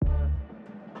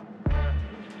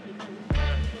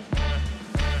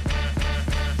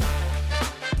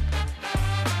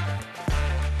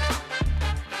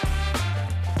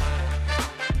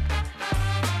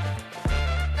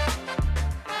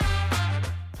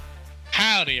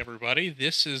Howdy, everybody.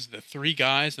 This is the Three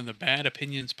Guys and the Bad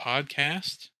Opinions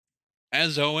podcast.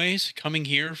 As always, coming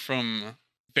here from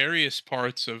various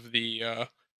parts of the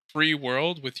free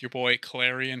world with your boy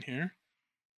Clarion here,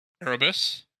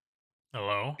 Erebus,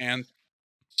 Hello. and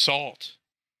Salt.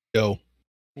 Yo.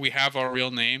 We have our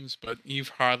real names, but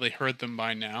you've hardly heard them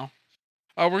by now.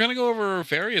 We're going to go over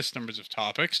various numbers of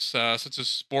topics, such as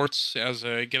sports,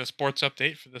 get a sports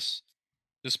update for this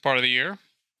part of the year,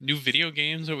 new video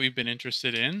games that we've been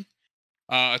interested in,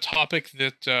 a topic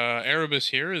that Erebus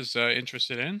here is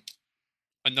interested in,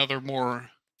 another more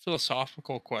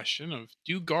philosophical question of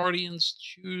do Guardians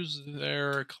choose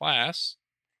their class?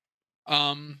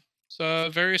 So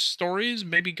various stories,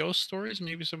 maybe ghost stories,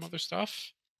 maybe some other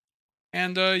stuff.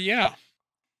 And yeah.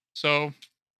 So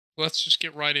let's just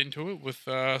get right into it with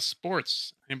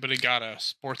sports. Anybody got a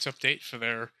sports update for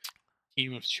their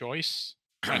team of choice?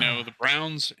 I know the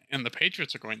Browns and the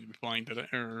Patriots are going to be playing today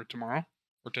or tomorrow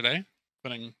or today,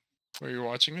 depending where you're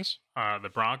watching this. The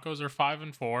Broncos are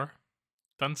 5-4.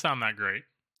 Doesn't sound that great,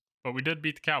 but we did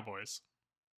beat the Cowboys.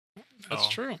 That's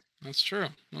true. That's true.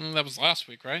 That was last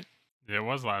week, right? It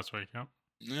was last week. Yep.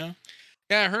 Yeah.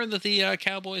 Yeah, I heard that the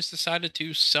Cowboys decided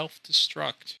to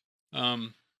self-destruct.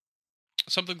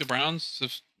 Something the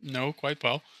Browns know quite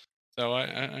well. So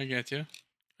I get you.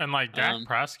 And like Dak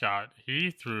Prescott, he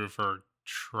threw for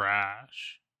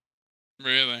trash.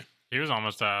 Really? He was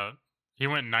almost he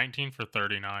went 19 for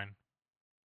 39.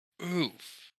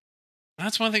 Oof.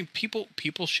 That's one thing people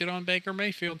shit on Baker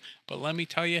Mayfield, but let me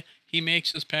tell you, he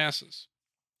makes his passes.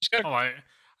 He's got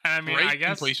great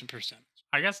completion percentage.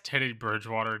 I guess Teddy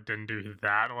Bridgewater didn't do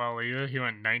that well either. He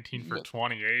went 19 for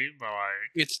 28, but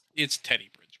like it's Teddy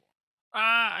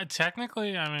Bridgewater.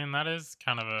 Technically, I mean that is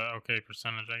kind of a okay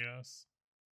percentage, I guess.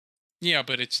 Yeah,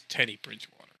 but it's Teddy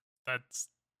Bridgewater. That's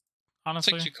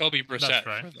honestly it's like Jacoby Brissett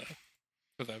right.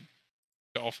 for the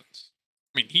Dolphins.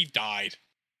 I mean, he died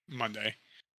Monday.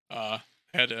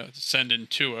 Had to send in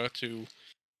Tua to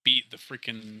beat the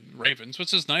freaking Ravens,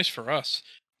 which is nice for us.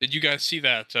 Did you guys see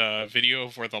that video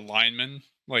of where the lineman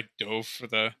like dove for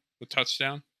the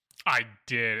touchdown? I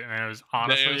did, and it was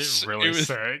honestly really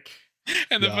sick.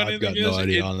 And the funny thing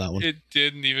is, on that one. It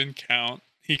didn't even count.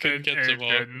 He couldn't get the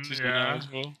ball, which is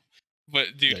ineligible.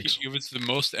 But dude, it was the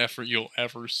most effort you'll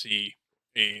ever see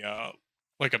a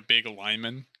like a big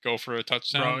lineman go for a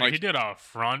touchdown. Bro, like, he did a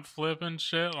front flip and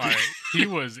shit. Like he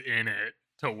was in it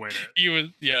to win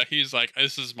it. He's like,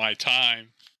 this is my time.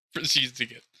 Proceeds to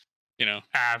get,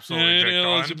 absolutely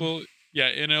ineligible. Yeah,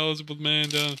 ineligible man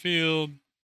down the field.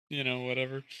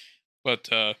 Whatever. But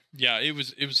yeah, it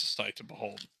was a sight to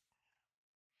behold.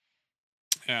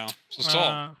 Yeah. So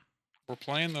Saul, we're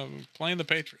playing the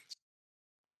Patriots.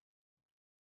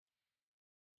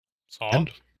 Saul?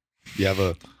 And you have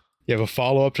a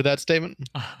follow up to that statement?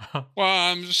 Well,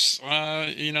 I'm just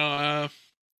it's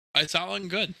all looking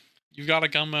good. You've got to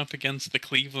come up against the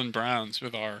Cleveland Browns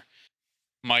with our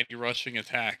mighty rushing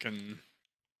attack and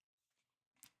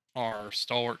our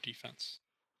stalwart defense.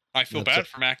 I feel bad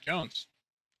for Mac Jones.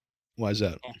 Why is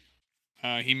that?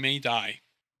 He may die.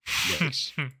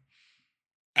 Yes.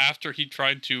 After he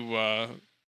tried to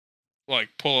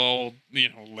pull a old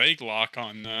leg lock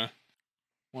on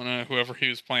whoever he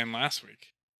was playing last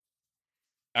week.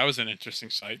 That was an interesting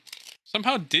sight.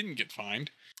 Somehow didn't get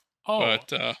fined. Oh,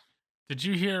 but did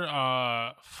you hear?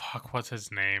 What's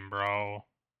his name, bro?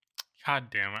 God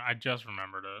damn it! I just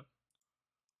remembered it.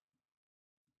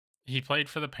 He played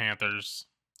for the Panthers.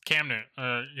 Cam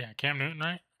Newton. Cam Newton,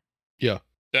 right? Yeah,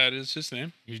 that is his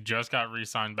name. He just got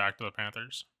re-signed back to the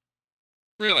Panthers.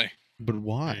 Really? But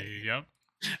why? Yep.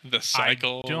 The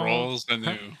cycle rolls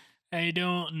anew. I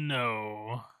don't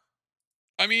know.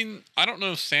 I mean, I don't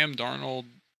know if Sam Darnold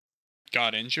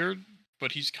got injured,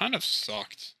 but he's kind of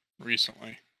sucked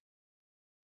recently.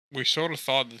 We sort of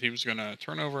thought that he was going to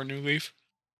turn over a new leaf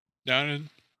down in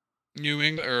New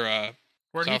England or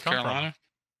South Carolina.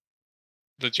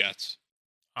 The Jets.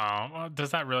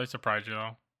 Does that really surprise you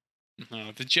though?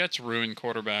 No, the Jets ruin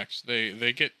quarterbacks.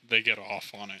 They get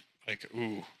off on it. Like,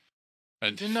 ooh.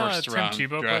 And didn't Tim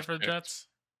Tebow play for the Jets?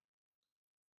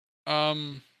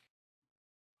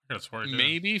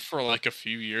 Maybe for like a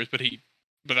few years, but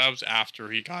that was after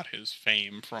he got his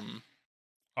fame from.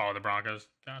 Oh, the Broncos.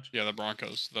 Gotcha. Yeah, the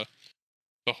Broncos. The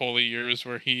holy years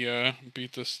where he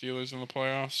beat the Steelers in the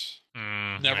playoffs.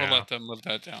 Never let them live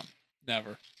that down.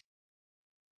 Never.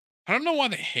 I don't know why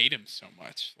they hate him so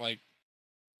much. Like,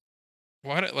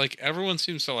 why? Like, everyone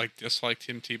seems to dislike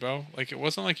Tim Tebow. Like, it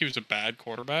wasn't like he was a bad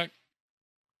quarterback.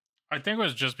 I think it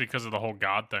was just because of the whole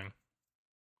God thing.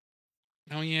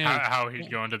 Oh yeah. How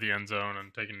he'd go into the end zone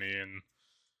and take a knee and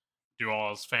do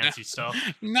all his fancy stuff.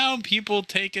 Now people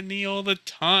take a knee all the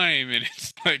time, and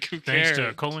it's like, who cares? Thanks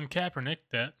to Colin Kaepernick,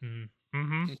 that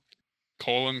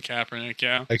Colin Kaepernick,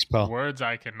 yeah. Thanks, pal. words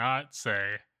I cannot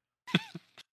say.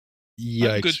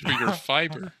 I'm good Yikes. for your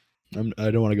fiber.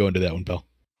 I don't want to go into that one, pal.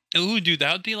 Ooh, dude,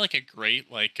 that would be like a great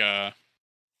a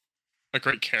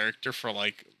great character for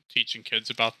like teaching kids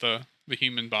about the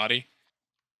human body.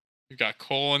 You've got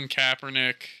Colin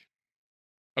Kaepernick,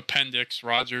 Appendix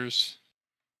Rogers.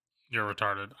 You're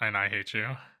retarded, and I hate you.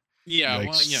 Yeah, well,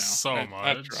 Yikes. you know, So I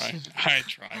much. try. I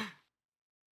try.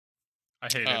 I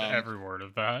hated every word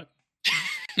of that.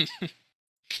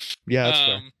 Yeah, that's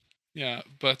fair. Yeah,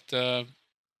 but are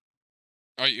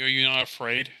you not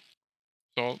afraid?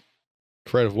 So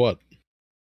Afraid of what?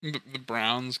 the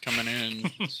Browns coming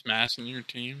in and smashing your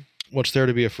team. What's there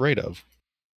to be afraid of?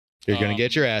 You're gonna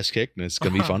get your ass kicked, and it's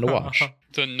gonna be fun to watch.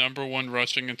 The number one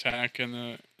rushing attack in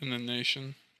the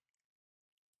nation.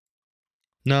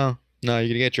 No, you're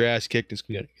gonna get your ass kicked. It's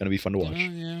gonna be fun to watch.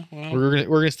 Yeah, well, We're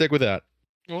gonna stick with that.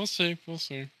 we'll see.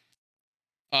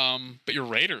 But your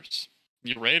Raiders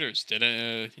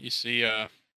did you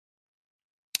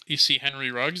see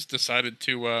Henry Ruggs decided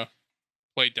to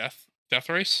play death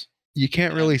race? You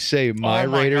can't really say my Oh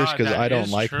my Raiders God, because that I don't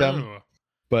is like them. true.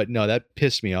 But no, that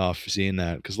pissed me off seeing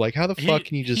that. Because like, how the fuck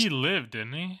can you just He lived,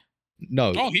 didn't he?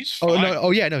 no? Oh, he's Oh fine. no!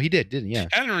 Oh yeah, no, he didn't he? Yeah.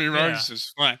 Henry Ruggs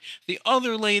is fine. The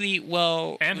other lady,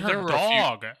 well, And there her were a few-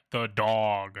 dog. The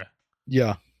dog.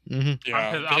 Yeah. Mm-hmm.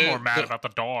 Yeah, I'm more mad about the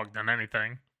dog than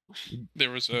anything.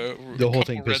 There was The whole couple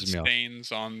thing red pisses me off.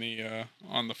 stains on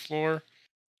the floor,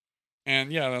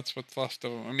 and yeah, that's what's left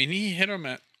of him. I mean, he hit him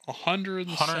at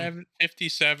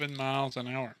 157 miles an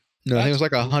hour. No, I think it was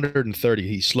That's like 130.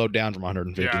 He slowed down from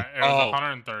 150. Yeah, it was Oh.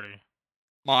 130.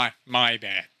 My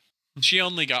bad. She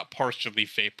only got partially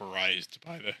vaporized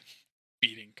by the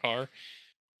speeding car.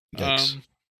 Yikes.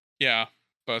 Yeah,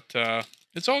 but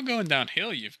it's all going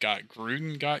downhill. You've got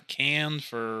Gruden got canned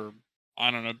for,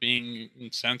 I don't know, being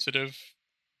insensitive.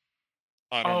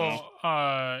 I don't know.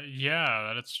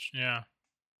 Yeah, yeah.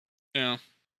 Yeah,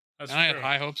 That's and I had true.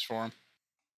 high hopes for him.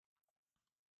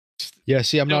 Yeah.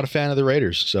 See, I'm not a fan of the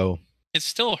Raiders, so It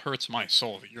still hurts my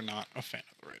soul that you're not a fan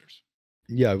of the Raiders.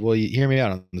 yeah. Well, you hear me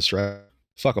out on this, right?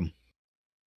 Fuck them.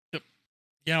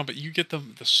 Yeah, but you get the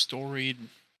storied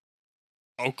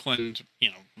Oakland,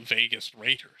 Vegas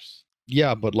Raiders.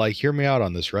 Yeah, but like, hear me out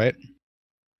on this, right?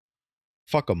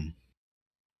 Fuck them.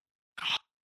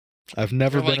 I've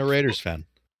never They're been a like Raiders fan.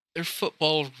 They're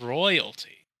football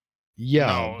royalty. Yeah,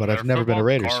 No, but they're I've never been a football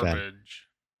Raiders fan. garbage.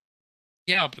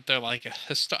 Yeah, but they're like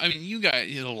I mean, you got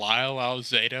Lyle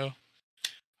Alzado.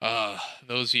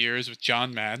 Those years with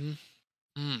John Madden.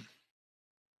 I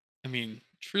mean,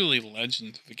 truly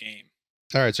legends of the game.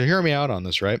 All right, so hear me out on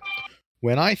this, right?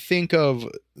 When I think of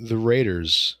the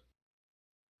Raiders,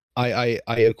 I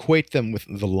equate them with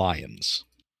the Lions.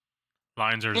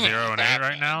 Lions are Well, 0 and 8 that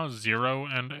right bad. now. 0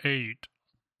 and 8.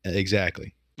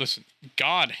 Exactly. Listen,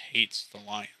 God hates the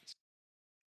Lions.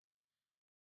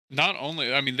 Not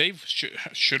only, I mean, they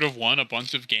should have won a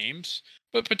bunch of games,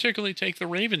 but particularly take the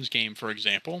Ravens game, for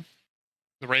example.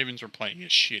 The Ravens were playing a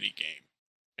shitty game.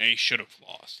 They should have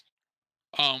lost.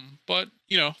 But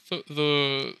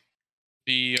the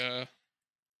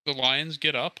Lions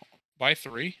get up by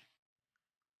 3,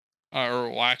 or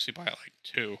well, actually by like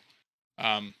 2,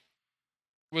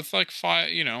 with like 5,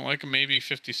 like maybe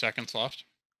 50 seconds left.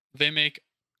 They make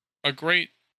a great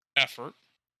effort.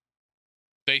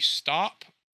 They stop,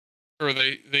 or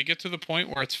they get to the point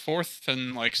where it's 4th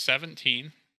and like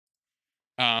 17.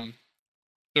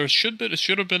 There should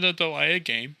have been a delay of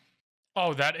game.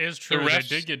 Oh, that is true. refs-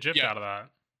 They did get gypped yeah. out of that.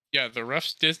 Yeah, the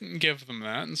refs didn't give them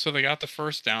that, and so they got the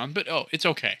first down. But it's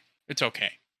okay. It's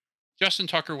okay. Justin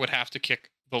Tucker would have to kick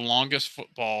the longest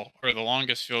football or the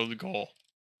longest field goal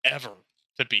ever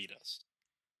to beat us.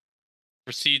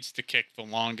 Proceeds to kick the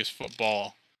longest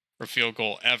football or field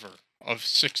goal ever of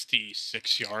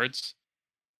 66 yards.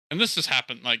 And this has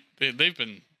happened, like, they've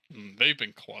been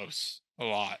close a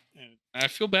lot. And I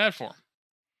feel bad for them.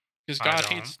 Because I God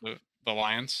don't. hates the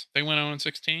Lions. They went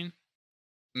 0-16.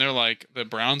 And they're like, the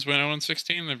Browns went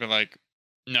 0-16. They'd be like,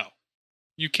 no,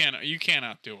 you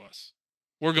cannot do us.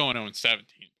 We're going 0-17,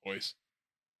 boys.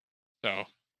 So,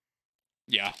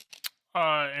 yeah.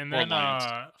 And Or then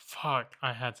Lions. fuck,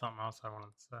 I had something else I wanted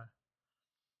to say.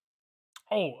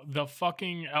 Oh, the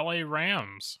fucking LA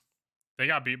Rams. They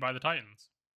got beat by the Titans.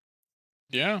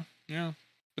 Yeah.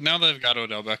 But now they've got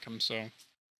Odell Beckham, so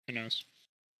who knows?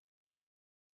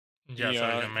 Yeah, so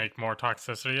Yeah. you can make more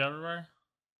toxicity everywhere.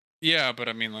 Yeah, but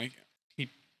I mean, like, he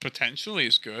potentially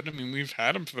is good. I mean, we've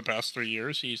had him for the past 3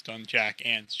 years. He's done jack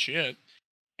and shit.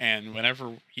 And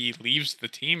whenever he leaves the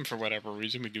team for whatever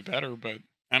reason, we do better. But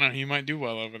I don't know, he might do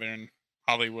well over there in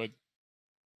Hollywood.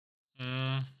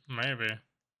 Maybe.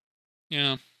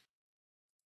 Yeah.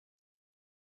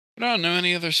 But I don't know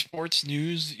any other sports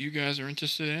news that you guys are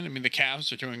interested in. I mean, the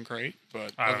Cavs are doing great,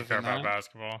 but I other don't care than about that,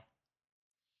 basketball.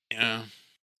 yeah.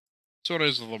 Sort of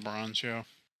is the LeBron show.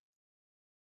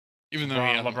 Even though he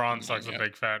hasn't LeBron been sucks a yet.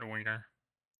 big fat wiener.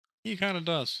 He kind of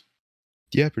does.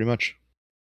 Yeah, pretty much.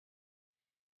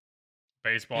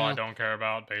 Baseball, I Yeah. don't care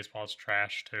about. Baseball's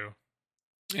trash too.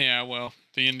 Yeah, well,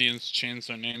 the Indians changed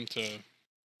their name to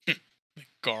the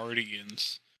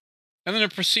Guardians. And then they're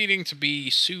proceeding to be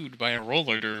sued by a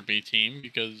roller derby team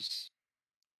because,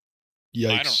 Yikes.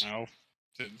 I don't know,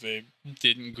 they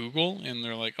didn't Google and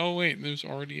they're like, oh, wait, there's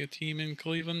already a team in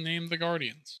Cleveland named the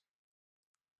Guardians.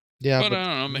 Yeah, But but,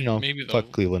 I don't know, you know, maybe fuck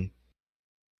they'll... Cleveland.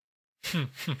 How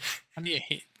do you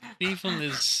hate... Cleveland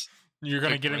is... You're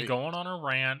gonna get him great. going on a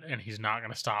rant, and he's not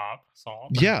gonna stop. So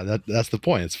Yeah, that's the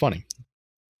point. It's funny.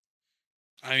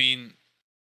 I mean,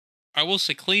 I will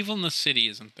say Cleveland, the city,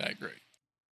 isn't that great.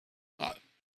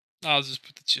 I'll just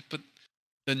put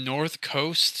the North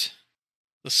Coast,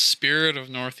 the spirit of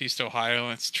Northeast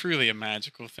Ohio. It's truly a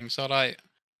magical thing. So I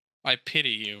pity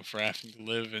you for having to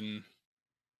live in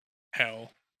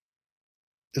hell.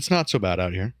 It's not so bad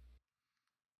out here.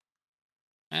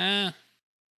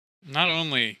 Not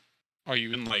only are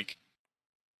you in like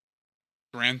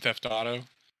Grand Theft Auto,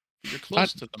 you're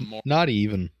close to the more. Not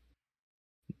even.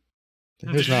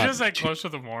 did There's you not just say too- close to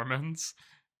the Mormons?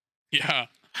 Yeah,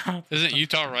 isn't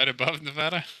Utah right above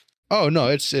Nevada? Oh no,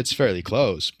 it's fairly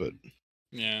close, but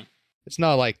Yeah. it's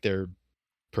not like they're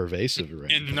pervasive or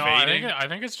anything. No, Invading? I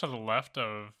think it's to the left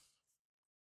of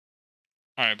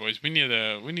All right, boys. We need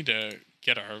to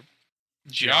get our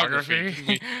geography.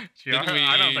 Didn't we-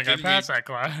 I don't think I didn't we- passed that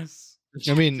class.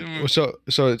 I mean, so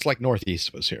it's like northeast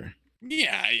of us here.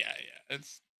 Yeah.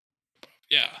 It's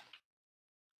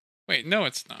Wait, no,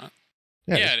 it's not.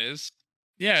 Yeah, Yeah, it is.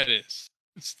 Yeah, it is.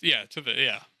 It's to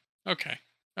the Okay.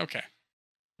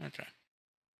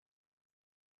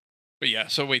 But yeah,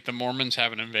 so wait, the Mormons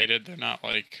haven't invaded. They're not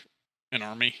like an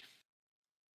army.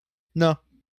 No,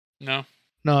 No,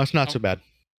 it's not Oh. so bad.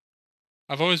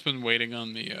 I've always been waiting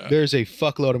on the There's a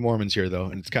fuckload of Mormons here though,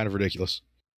 and it's kind of ridiculous.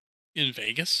 in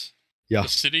Vegas. Yeah. The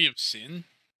city of sin.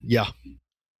 Yeah,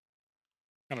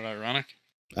 Kind of ironic.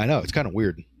 I know. It's kind of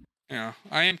weird. Yeah,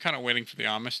 I am kind of waiting for the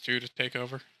Amish too to take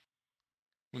over.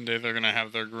 One day they're gonna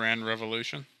have their grand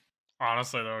revolution.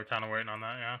 Honestly, though, we're kind of waiting on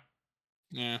that. Yeah.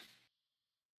 Yeah.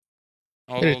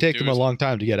 All It'll they'll take do them a is- long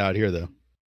time to get out here though.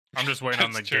 I'm just waiting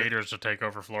on the That's true. Gators to take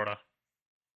over Florida.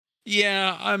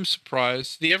 Yeah, I'm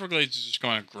surprised. The Everglades is just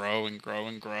going to grow and grow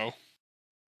and grow.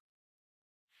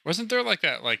 Wasn't there like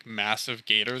that like massive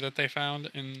gator that they found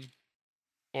in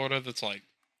Florida that's like,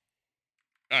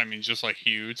 I mean, just like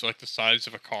huge, like the size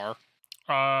of a car?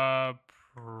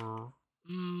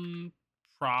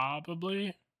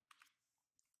 Probably.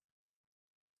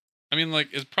 I mean, like,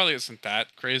 it probably isn't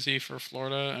that crazy for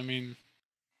Florida. I mean,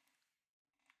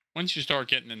 once you start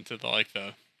getting into the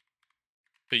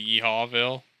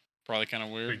Yeehawville, probably kind of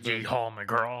weird. Big G but- Hall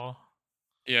McGraw.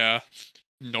 Yeah,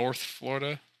 North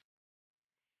Florida.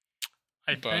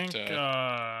 I But, think.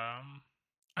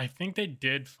 I think they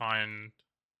did find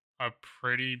a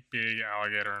pretty big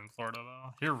alligator in Florida,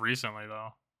 though. Here recently,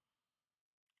 though.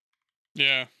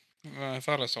 Yeah, I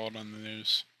thought I saw it on the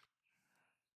news.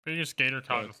 Biggest gator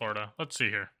caught in But- Florida. Let's see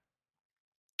here.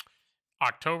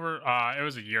 October. It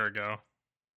was a year ago.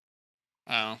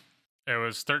 Oh, It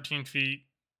was 13 feet,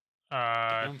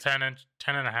 Damn. 10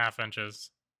 and a half inches.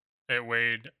 It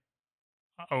weighed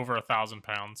over 1,000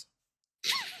 pounds.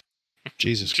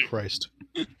 Jesus Gee. Christ.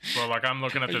 So, like, I'm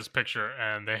looking at this picture,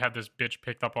 and they had this bitch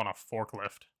picked up on a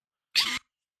forklift.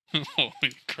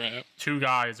 holy crap! 2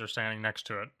 guys are standing next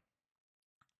to it.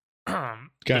 The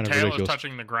Kind of tail ridiculous. is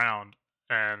touching the ground,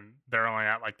 and they're only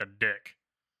at, like, the dick.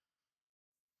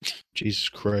 Jesus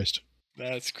Christ.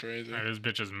 That's crazy. And this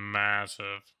bitch is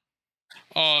massive.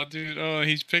 Oh, dude. Oh,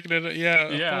 he's picking it up. Yeah.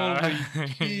 Yeah. Holy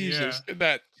Jesus. Yeah.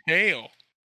 That tail.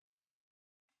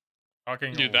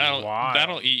 Fucking Dude, wild.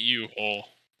 that'll eat you whole.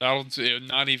 It'll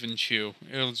not even chew.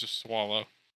 It'll just swallow.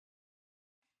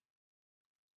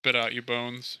 Spit out your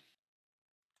bones.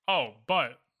 Oh,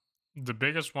 but the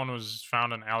biggest one was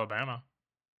found in Alabama.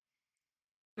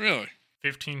 Really?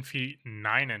 15 feet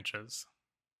 9 inches.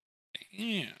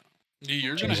 Yeah. Dude,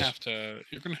 you're gonna Jesus.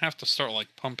 have to start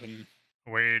like pumping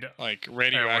Weighed. like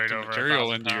radioactive over material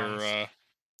 1,000 into your pounds.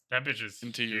 That bitch is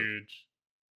Into your- huge.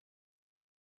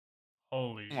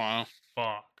 Holy wow.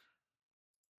 fuck.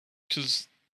 Because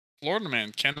Florida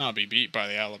man cannot be beat by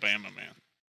the Alabama man.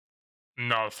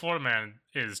 No, Florida Man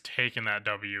is taking that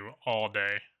W all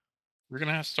day. We're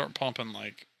gonna have to start pumping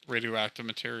like radioactive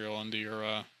material into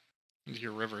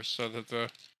your rivers so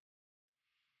that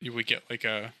you would get like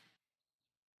a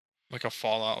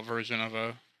Fallout version of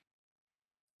a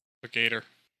gator.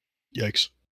 Yikes.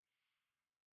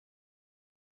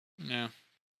 Yeah.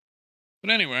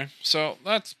 But anyway, so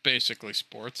that's basically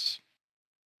sports.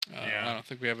 Yeah. I don't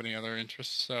think we have any other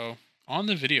interests. So on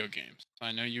the video games,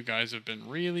 I know you guys have been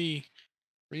really,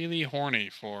 really horny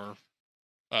for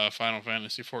Final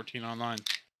Fantasy 14 Online.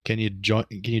 Can you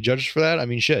judge us for that? I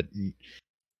mean, shit.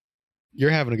 You're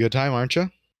having a good time, aren't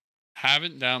you?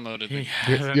 Haven't downloaded the.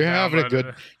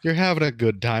 You're having a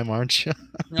good time, aren't you?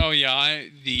 Oh yeah,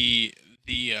 the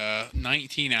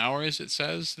 19 hours it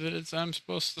says that I'm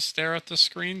supposed to stare at the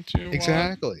screen to.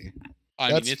 Exactly. I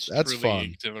mean, it's that's truly fun.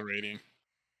 exhilarating.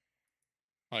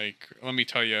 Like, let me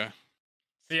tell you.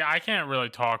 See, I can't really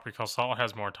talk because Saul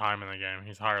has more time in the game.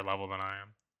 He's higher level than I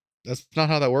am. That's not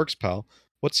how that works, pal.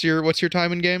 What's your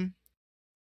time in game?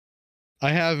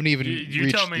 I haven't even You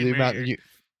reached tell me the amount.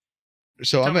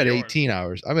 So I'm at 18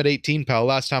 hours. I'm at 18, pal.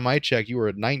 Last time I checked, you were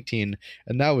at 19,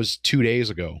 and that was 2 days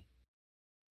ago.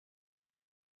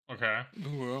 Okay.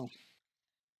 Ooh,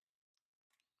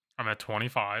 I'm at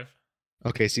 25.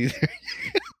 Okay, see there.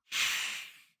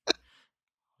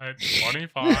 At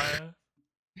 25.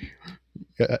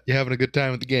 You're having a good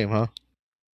time with the game, huh?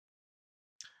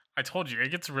 I told you,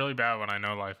 it gets really bad when I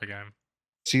know life again.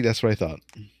 See, that's what I thought.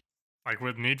 Like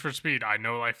with Need for Speed, I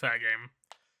know life that game.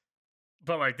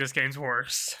 But like this game's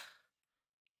worse.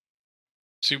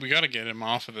 See, we got to get him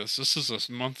off of this. This is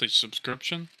a monthly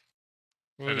subscription.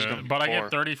 But I get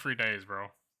 30 free days, bro.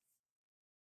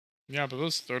 Yeah, but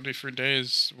those 30 free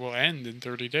days will end in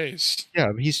 30 days.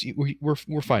 Yeah,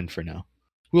 we're fine for now.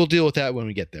 We'll deal with that when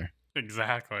we get there.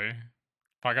 Exactly.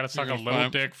 If I gotta suck a little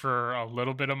dick for a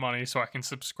little bit of money so I can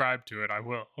subscribe to it, I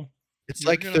will. It's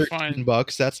like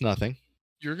 $13. That's nothing.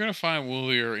 You're gonna find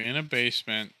Woolier in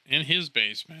his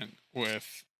basement,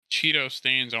 with Cheeto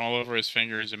stains all over his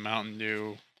fingers and Mountain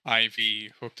Dew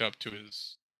IV hooked up to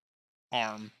his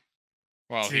arm.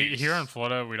 See, here in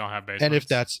Florida, we don't have basements. And if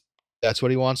that's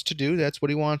what he wants to do, that's what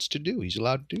he wants to do. He's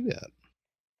allowed to do that.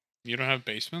 You don't have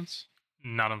basements?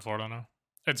 Not in Florida, no.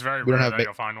 It's very rare that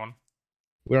you'll find one.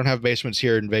 We don't have basements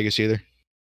here in Vegas either.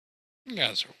 You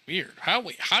guys are weird. How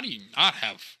do you not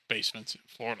have basements in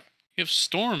Florida? You have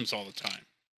storms all the time.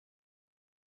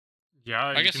 Yeah,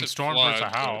 I guess you can storm-proof a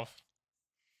house.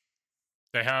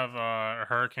 They have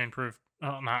hurricane-proof,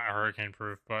 not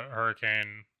hurricane-proof, but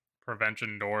hurricane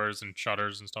prevention doors and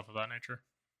shutters and stuff of that nature.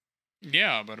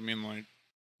 Yeah, but I mean, like,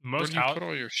 where do you put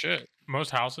all your shit?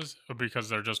 Most houses, because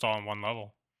they're just all on one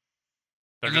level.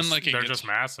 They're they're just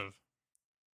massive.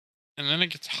 And then it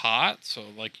gets hot, so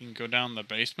like you can go down the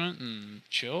basement and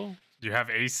chill. You have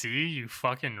AC, you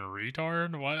fucking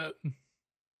retard? What? You're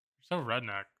so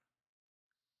redneck.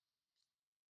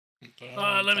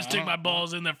 Let me stick my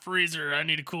balls in the freezer. I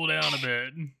need to cool down a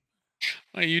bit.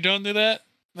 Wait, you don't do that?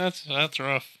 That's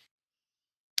rough.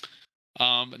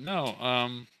 But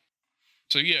no.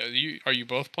 So yeah, are you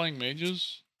both playing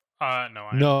mages?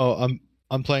 No.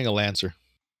 I'm playing a lancer.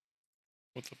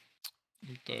 What the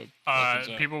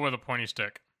people with a pointy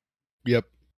stick. Yep.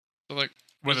 So like,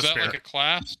 with is that like a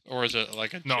class or is it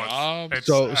like a job?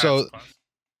 So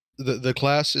the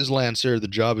class is lancer. The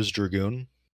job is dragoon.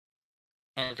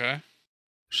 Okay.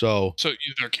 So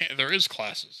there is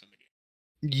classes in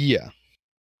the game. Yeah.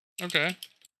 Okay.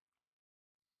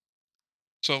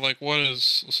 So like, what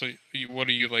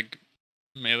are you like,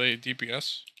 melee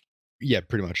DPS? Yeah,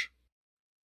 pretty much.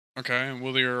 Okay, and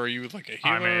Willier, are you like a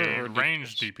healer? I'm a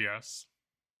ranged DPS.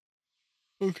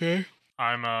 Okay.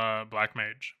 I'm a black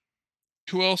mage.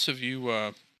 Who else have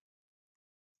you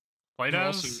played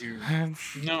as?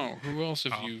 No, who else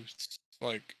have you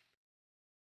like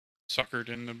suckered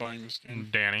into buying this game?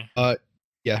 Danny.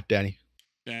 Yeah, Danny.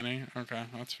 Danny? Okay,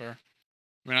 that's fair.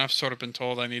 I mean, I've sort of been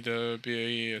told I need to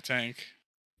be a tank.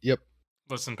 Yep.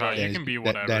 Listen, Pat, you can be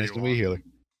whatever Danny's you gonna want. Be a healer.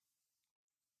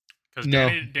 Because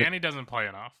Danny doesn't play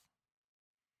enough.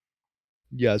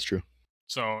 Yeah, that's true.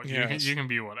 So you can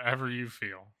be whatever you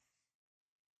feel.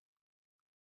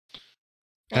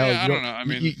 Well, yeah, I don't know. I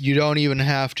mean, you don't even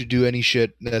have to do any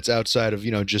shit that's outside of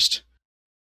just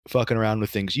fucking around with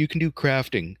things. You can do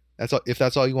crafting. That's all. If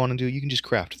that's all you want to do, you can just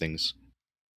craft things.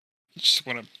 Just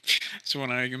want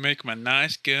to make my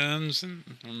nice guns and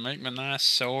make my nice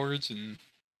swords and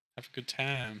have a good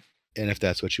time. And if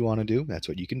that's what you want to do, that's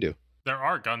what you can do. There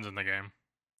are guns in the game.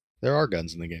 There are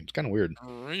guns in the game. It's kind of weird.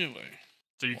 Really?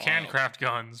 So you can craft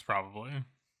guns, probably.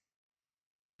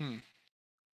 Well,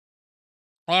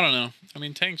 I don't know. I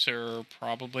mean, tanks are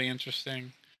probably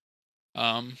interesting.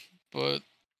 But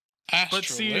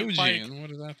Astrologian, what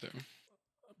does that do?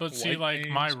 But see, like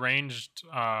my ranged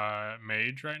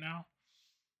mage right now,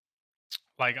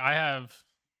 like I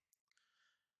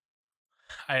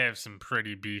have some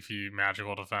pretty beefy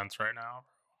magical defense right now.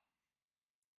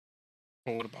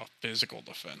 But what about physical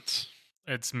defense?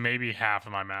 It's maybe half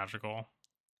of my magical,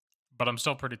 but I'm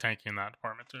still pretty tanky in that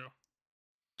department too.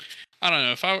 I don't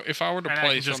know if I were to play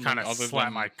I can just kind of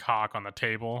slap my cock on the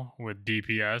table with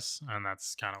DPS, and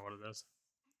that's kind of what it is.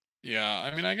 Yeah,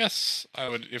 I mean, I guess I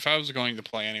would if I was going to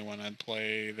play anyone, I'd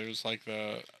play. There's like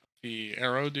the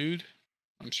arrow dude.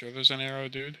 I'm sure there's an arrow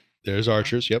dude. There's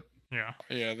archers. Yep. Yeah.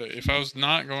 Yeah. If I was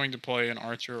not going to play an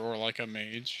archer or like a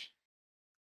mage,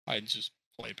 I'd just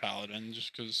play paladin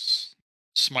just because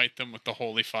smite them with the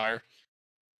holy fire.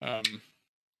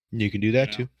 You can do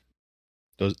that too.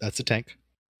 That's a tank.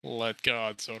 Let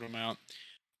God sort them out.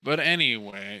 But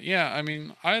anyway, yeah, I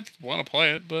mean, I'd want to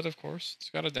play it, but of course, it's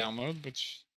got a download,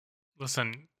 which...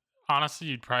 Listen, honestly,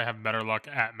 you'd probably have better luck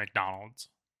at McDonald's.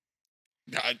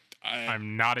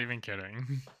 I'm not even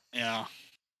kidding. Yeah.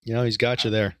 He's got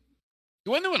you there.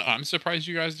 You want to know what I'm surprised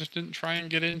you guys just didn't try and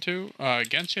get into?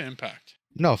 Genshin Impact.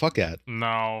 No, fuck that.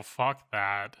 No, fuck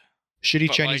that.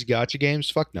 Shitty Chinese gacha games?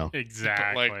 Fuck no.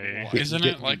 Exactly. Isn't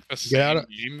it like the same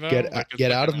game, though?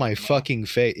 Get out of my fucking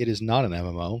face. It is not an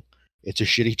MMO. It's a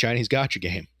shitty Chinese gacha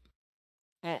game.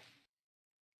 Well,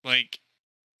 like,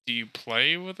 do you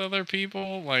play with other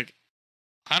people? Like,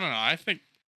 I don't know. I think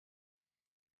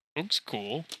looks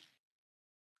cool.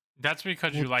 That's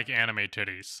because you like anime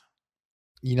titties.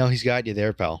 He's got you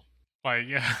there, pal. Like,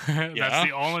 that's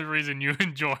the only reason you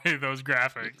enjoy those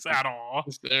graphics at all.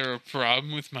 Is there a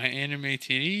problem with my anime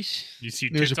titties? You see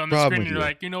tits on the screen, and you're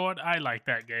like, you know what? I like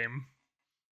that game.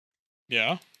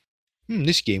 Yeah.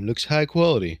 This game looks high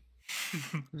quality.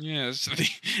 Yes,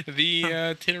 the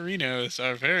Titterinos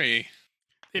are very.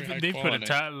 They put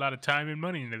a lot of time and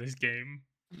money into this game.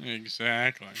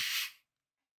 Exactly.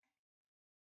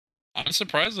 I'm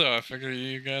surprised though. I figured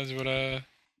you guys would have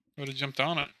jumped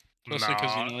on it, especially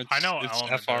because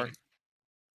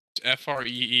it's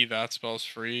FREE. That spells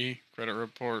free. Credit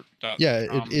report. Yeah,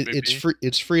 it's free.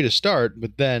 It's free to start,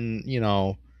 but then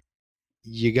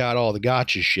you got all the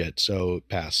gotcha shit. So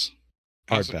pass.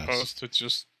 Hard pass. As opposed to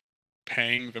just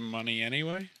paying the money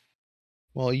anyway?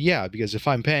 Well, yeah, because if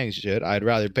I'm paying shit, I'd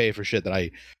rather pay for shit that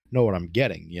I know what I'm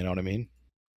getting. You know what I mean?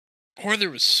 Or there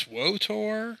was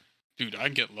SWTOR. Dude,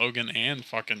 I'd get Logan and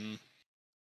fucking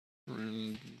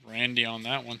Randy on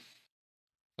that one.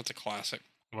 That's a classic.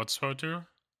 What's SWTOR?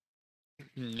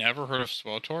 Never heard of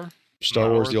SWTOR? Star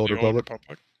Wars: The Old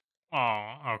Republic.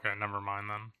 Oh, okay. Never mind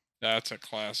then. That's a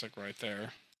classic right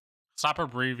there. Stop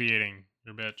abbreviating,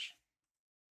 you bitch.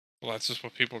 Well, that's just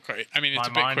what people call it. I mean, it's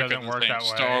a bit quicker than saying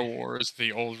Star Wars: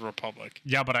 The Old Republic.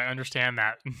 Yeah, but I understand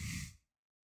that.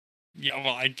 Yeah,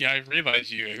 well, I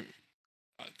realize you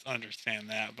understand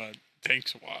that, but it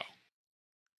takes a while.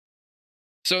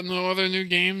 So, no other new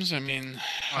games? I mean,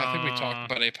 I think we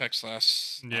talked about Apex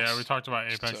last... Yeah, we talked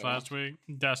about Apex last week.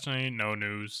 Destiny, no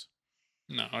news.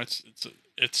 No, it's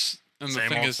and the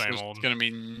thing is, there's going to be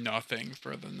nothing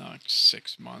for the next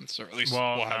 6 months, or at least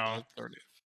we'll have the 30th.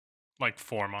 Like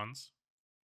 4 months.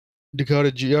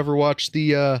 Dakota, did you ever watch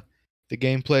the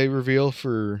gameplay reveal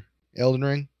for Elden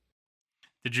Ring?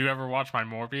 Did you ever watch my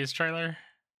Morbius trailer?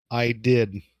 I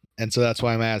did, and so that's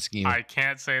why I'm asking you. I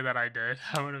can't say that I did.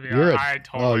 I'm gonna be honest. I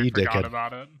totally forgot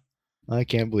about it. I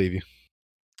can't believe you.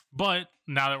 But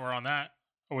now that we're on that,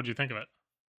 what did you think of it?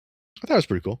 I thought it was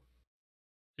pretty cool.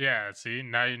 Yeah, see,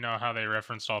 now you know how they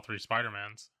referenced all 3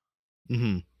 Spider-Mans.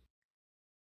 Mm-hmm.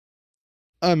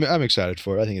 I'm excited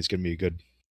for it. I think it's gonna be a good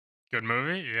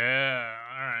movie. Yeah,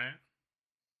 all right.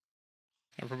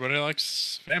 Everybody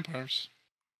likes vampires.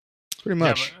 Pretty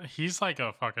much. Yeah, but he's like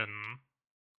a fucking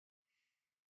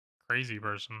crazy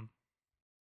person.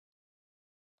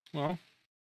 Well,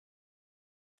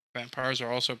 vampires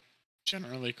are also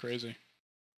generally crazy.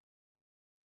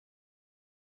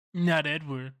 Not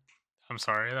Edward. I'm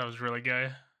sorry, that was really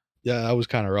gay. Yeah, that was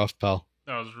kind of rough, pal.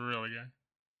 That was really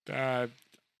gay.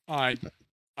 I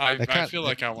feel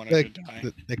like I wanted to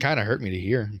die. It kind of hurt me to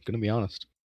hear. I'm gonna be honest.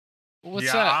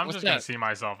 What's that? I'm just gonna see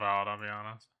myself out. I'll be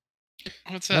honest.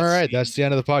 What's that? All right, that's the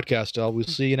end of the podcast. We'll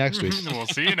see you next week. We'll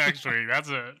see you next week. That's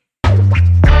it.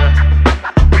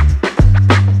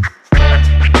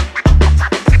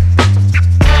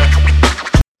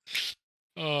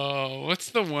 What's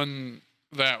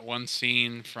that one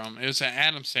scene from? It was an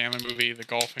Adam Sandler movie, the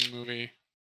golfing movie.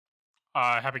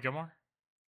 Happy Gilmore.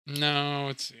 No,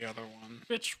 it's the other one.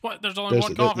 Bitch, what? There's only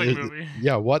one golfing movie.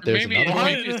 Yeah, what? There's maybe, another one?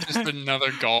 maybe it's just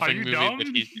another golfing movie dumb?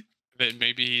 that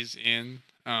maybe he's in.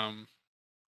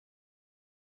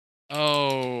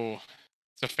 Oh,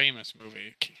 it's a famous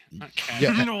movie. Not Cat.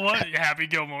 Yeah. What? Happy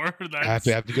Gilmore.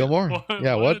 Happy Gilmore.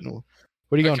 Yeah. What? What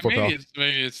are you going for, pal?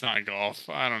 Maybe it's not golf.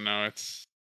 I don't know. It's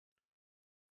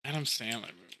Adam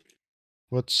Sandler movie.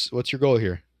 What's your goal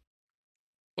here?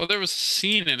 Well, there was a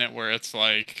scene in it where it's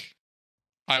like,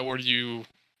 I award you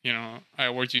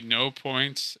no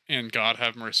points, and God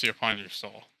have mercy upon your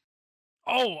soul.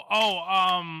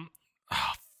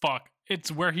 Fuck.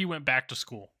 It's where he went back to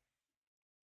school.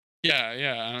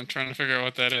 Yeah. I'm trying to figure out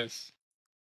what that is.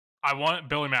 I want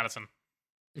Billy Madison.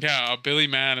 Yeah, Billy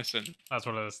Madison. That's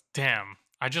what it is. Damn.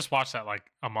 I just watched that like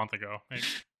a month ago.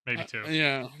 Maybe two.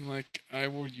 Yeah, like, I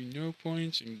award you no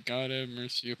points, and God have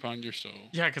mercy upon your soul.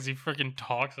 Yeah, because he freaking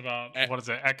talks about, what is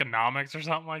it, economics or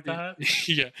something like that?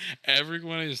 Yeah,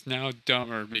 everyone is now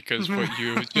dumber because what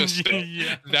you just said.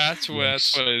 Yeah. That's what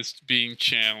is being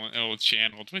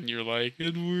channeled when you're like,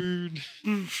 Edward.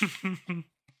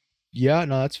 Yeah,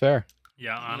 no, that's fair.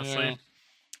 Yeah, honestly. Yeah.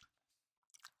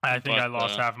 I think I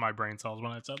lost half of my brain cells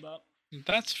when I said that.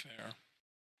 That's fair.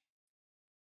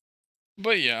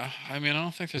 But yeah, I mean, I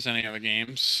don't think there's any other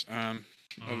games.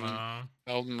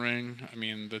 Elden Ring. I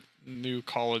mean, the new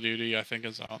Call of Duty, I think,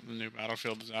 is out. The new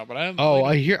Battlefield is out. But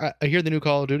I hear the new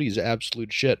Call of Duty is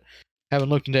absolute shit. Haven't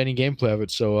looked into any gameplay of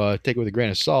it, so take it with a grain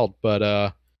of salt. But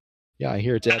yeah, I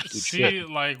hear it's absolute shit. See,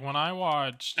 like when I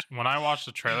watched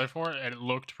the trailer for it, it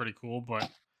looked pretty cool,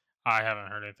 but I haven't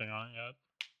heard anything on it yet.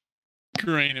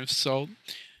 Grain of salt.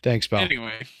 Thanks, pal.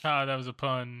 Anyway. That was a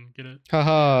pun. Get it?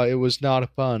 Haha, it was not a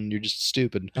pun. You're just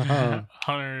stupid.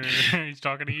 Hunter, he's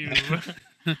talking to you.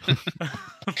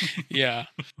 Yeah.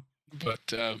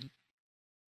 But,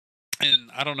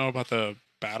 and I don't know about the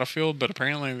Battlefield, but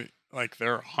apparently, like,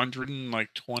 there are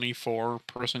 124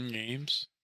 person games.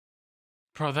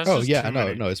 Bro, that's just yeah, too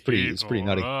many no, it's pretty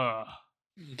nutty.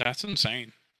 That's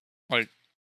insane. Like,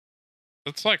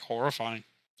 that's like horrifying.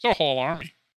 It's a whole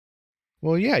army.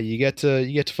 Well, yeah, you get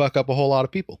to fuck up a whole lot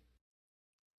of people,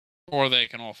 or they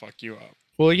can all fuck you up.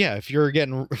 Well, yeah, if you're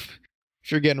getting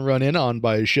run in on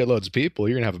by shitloads of people,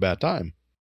 you're gonna have a bad time.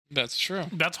 That's true.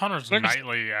 That's Hunter's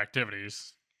nightly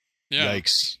activities. Yeah.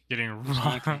 Yikes! Getting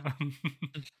run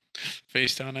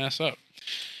face down, ass up.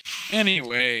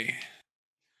 Anyway,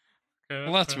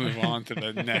 let's move on to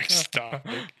the next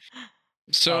topic.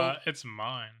 So it's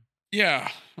mine. Yeah.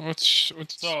 What's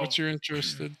your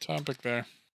interested topic there?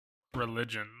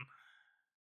 Religion.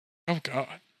 Oh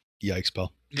God. Yikes,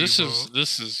 pal. This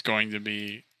is going to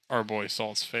be our boy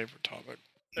Salt's favorite topic.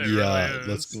 Yeah,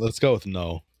 let's go with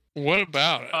no. What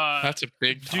about it? That's a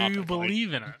big topic. Do you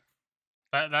believe in it?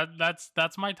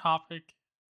 That's my topic.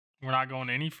 We're not going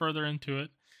any further into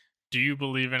it. Do you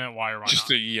believe in it? Why or why not? Just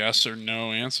a yes or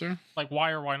no answer? Like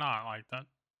why or why not? Like that.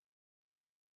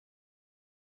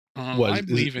 I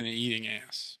believe in eating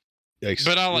ass. Yikes.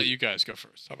 But I'll let you guys go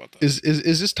first. How about that?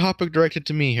 Is this topic directed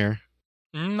to me here?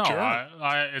 No, sure.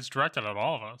 It's directed at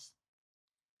all of us.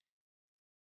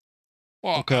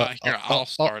 Well, okay, here, I'll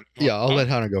start. I'll let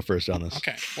Hunter go first on this.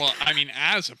 Okay. Well, I mean,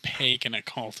 as a pagan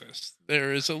occultist,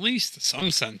 there is at least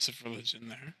some sense of religion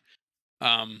there.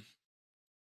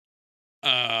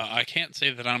 I can't say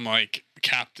that I'm like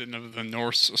captain of the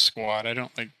Norse squad. I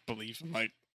don't like believe in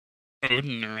like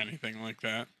Odin or anything like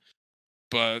that.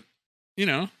 But you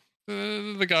know,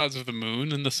 the gods of the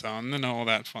moon and the sun and all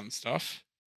that fun stuff.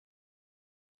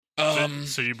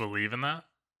 So you believe in that?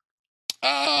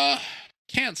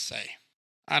 Can't say.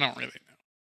 I don't really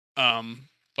know.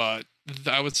 But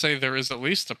I would say there is at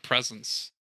least a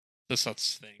presence to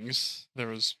such things.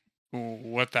 There is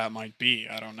what that might be.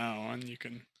 I don't know, and you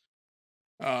can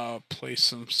place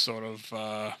some sort of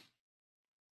I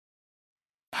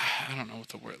don't know what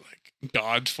the word, like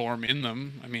god form in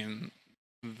them. I mean,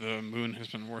 the moon has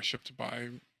been worshipped by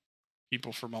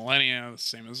people for millennia, the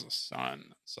same as the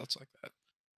sun, such like that.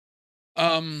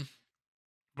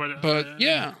 But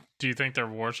yeah. Do you think they're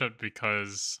worshipped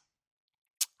because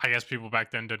I guess people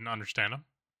back then didn't understand them?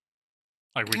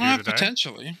 Like we do today?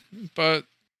 Potentially. But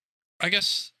I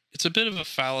guess it's a bit of a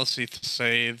fallacy to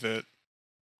say that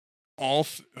all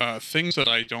things that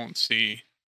I don't see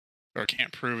or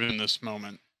can't prove in this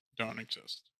moment don't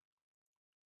exist.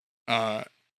 And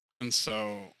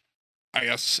so I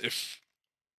guess if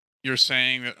you're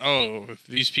saying that,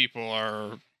 these people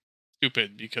are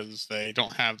stupid because they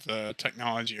don't have the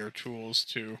technology or tools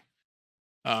to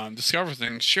discover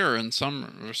things, sure, in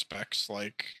some respects,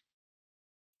 like,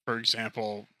 for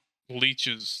example,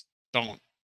 leeches don't,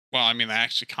 well, I mean, they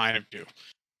actually kind of do.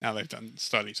 Now they've done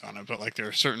studies on it, but like there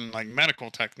are certain like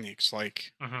medical techniques,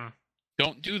 like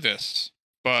don't do this.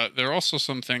 But there are also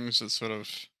some things that sort of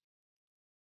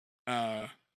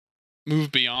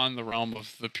move beyond the realm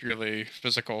of the purely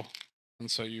physical, and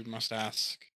so you must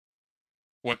ask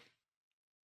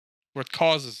what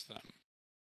causes them.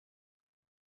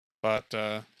 But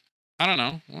I don't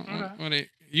know. What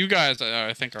you guys,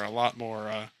 I think, are a lot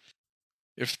more,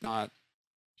 if not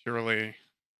purely,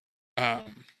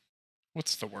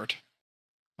 what's the word?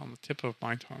 On the tip of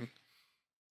my tongue.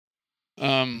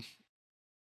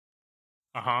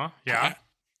 Yeah.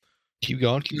 Keep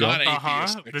going. Not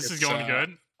atheistic. This is going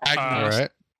good. Agnostic. All right.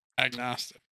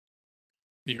 Agnostic.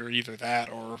 You're either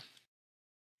that or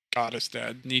God is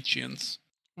dead. Nietzscheans.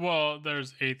 Well,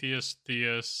 there's atheists,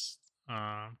 theists.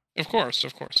 Of course.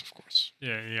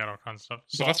 Yeah, you got all kinds of stuff.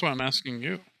 So that's why I'm asking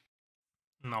you.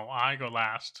 No, I go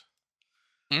last.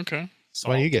 Okay.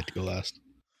 Why do you get to go last?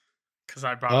 Because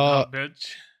I brought it up,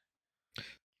 bitch.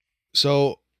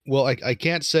 So, well, I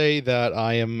can't say that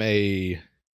I am a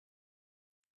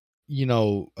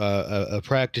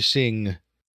practicing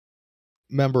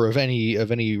member of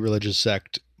any religious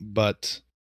sect, but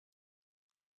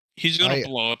he's gonna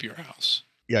blow up your house.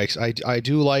 Yikes! I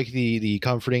do like the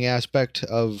comforting aspect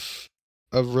of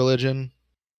religion.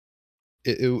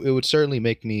 It would certainly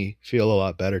make me feel a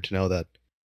lot better to know that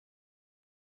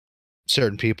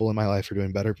certain people in my life are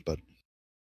doing better, but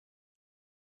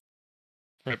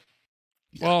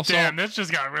well, damn, this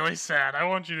just got really sad. I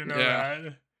want you to know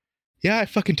that. Yeah, I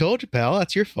fucking told you, pal.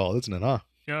 That's your fault, isn't it, huh?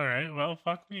 All right, well,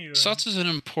 fuck me then. Such is an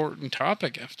important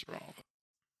topic, after all.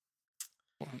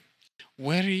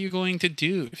 What are you going to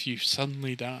do if you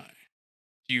suddenly die?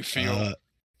 Do you feel...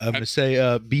 I'm going to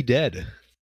say, be dead.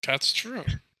 That's true.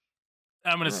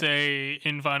 I'm going to say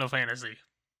in Final Fantasy.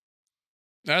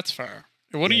 That's fair.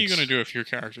 What are you going to do if your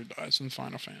character dies in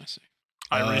Final Fantasy?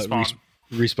 I respawn.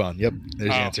 Respawn, yep. There's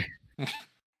the answer.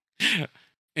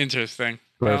 Interesting.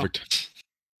 Perfect.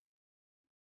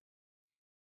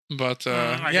 But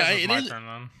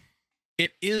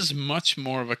it is much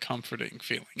more of a comforting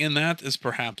feeling, and that is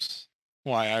perhaps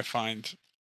why I find.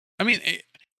 I mean,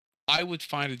 I would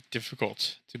find it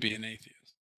difficult to be an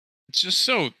atheist. It's just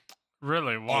so.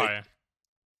 Really? Why?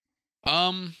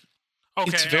 Okay.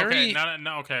 It's very.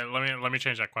 Okay. Let me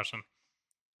change that question.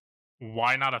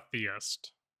 Why not a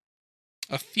theist?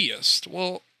 A theist.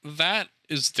 Well, that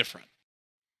is different.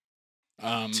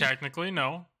 Technically,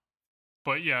 no.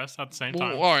 But yes, at the same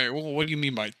time. All right. Well, what do you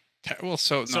mean by...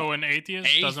 So an atheist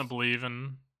doesn't believe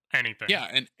in anything. Yeah,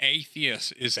 an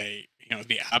atheist is the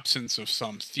absence of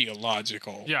some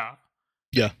theological... Yeah.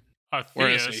 Yeah. A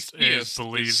theist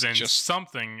believes in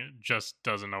something, just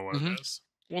doesn't know what it is.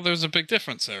 Well, there's a big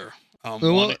difference there.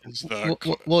 No.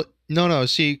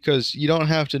 See, because you don't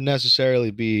have to necessarily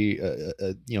be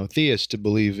a theist to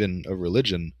believe in a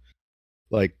religion.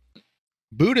 Like,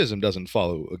 Buddhism doesn't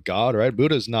follow a god, right?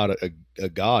 Buddha's not a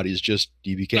god.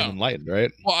 He became enlightened, right?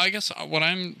 Well, I guess what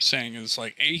I'm saying is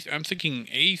like I'm thinking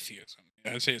atheism.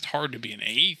 I'd say it's hard to be an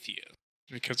atheist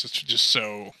because it's just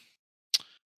so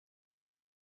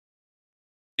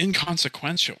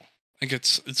inconsequential. Like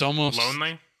it's almost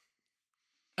lonely.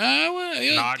 Well,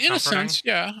 in a sense,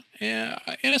 yeah,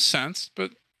 in a sense,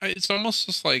 but it's almost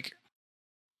just like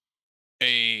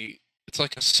it's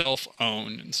like a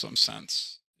self-own in some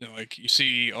sense. Like you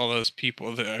see all those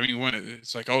people that, I mean, when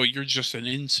it's like, oh, you're just an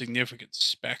insignificant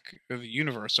speck of the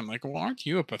universe. I'm like, well, aren't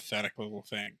you a pathetic little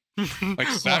thing? Like,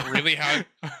 is that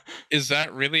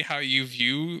really how you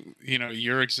view,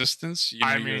 your existence?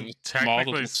 I mean,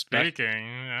 technically speaking,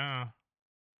 yeah.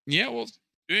 Yeah, well,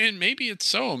 and maybe it's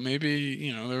so.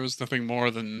 Maybe, there was nothing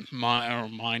more than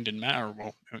mind and matter.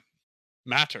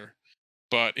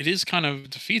 But it is kind of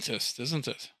defeatist, isn't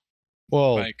it?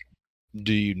 Well,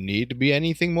 do you need to be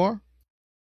anything more?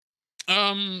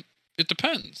 It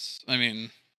depends. I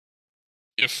mean,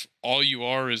 if all you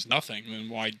are is nothing, then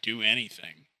why do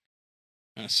anything?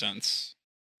 In a sense.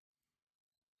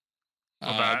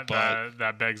 Well,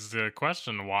 that begs the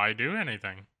question: why do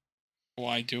anything?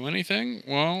 Why do anything?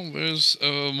 Well, there's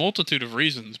a multitude of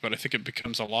reasons, but I think it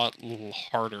becomes a little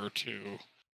harder to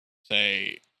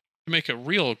make a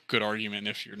real good argument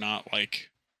if you're not like.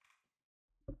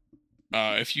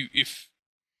 If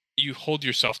you hold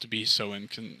yourself to be so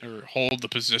or hold the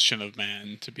position of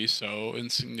man to be so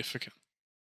insignificant.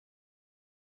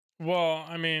 Well,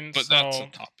 I mean, but that's a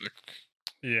topic.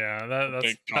 Yeah, that's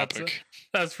big topic.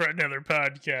 That's for another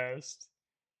podcast.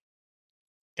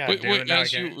 God damn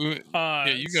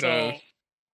it, you gotta.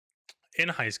 In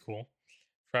high school,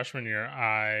 freshman year,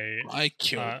 I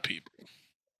killed people.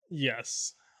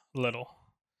 Yes, little.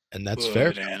 And that's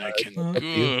good, fair. Anakin.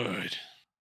 Good.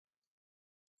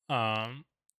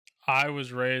 I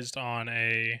was raised on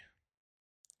a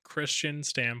Christian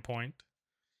standpoint,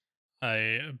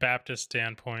 a Baptist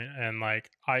standpoint, and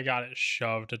like I got it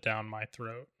shoved down my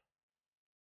throat.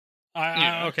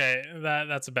 Okay,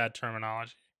 that's a bad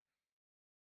terminology.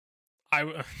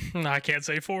 I can't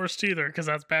say forced either because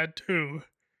that's bad too.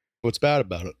 What's bad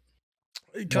about it?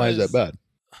 Why is that bad?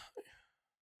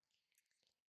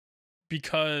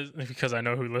 Because I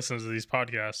know who listens to these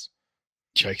podcasts.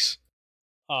 Yikes.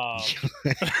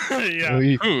 Yeah.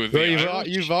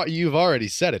 You've already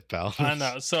said it, pal. I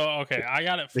know. So okay, I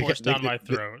got it forced down my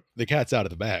throat. The cat's out of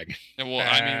the bag. Well,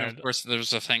 I mean, of course,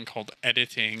 there's a thing called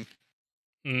editing.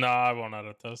 No, I won't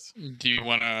edit this. Do you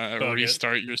want to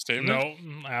restart your statement? No,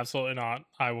 absolutely not.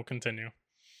 I will continue.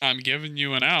 I'm giving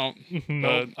you an out.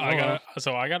 No, I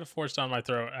got it forced down my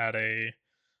throat at a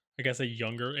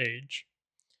younger age.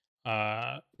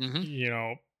 You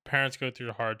know, parents go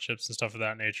through hardships and stuff of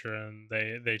that nature, and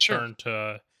they turn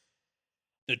to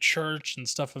the church and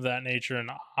stuff of that nature.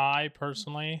 And I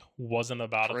personally wasn't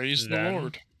about it. Praise the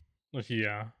Lord.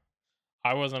 Yeah,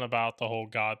 I wasn't about the whole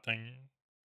God thing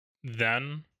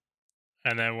then.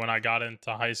 And then when I got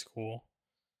into high school,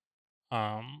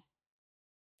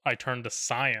 I turned to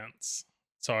science.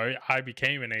 So I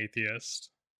became an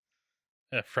atheist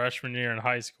at freshman year in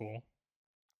high school.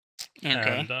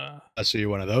 Okay. And, I see you're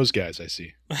one of those guys. I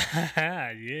see.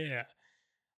 Yeah.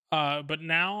 But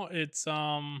now it's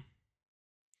I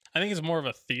think it's more of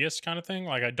a theist kind of thing.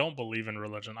 Like, I don't believe in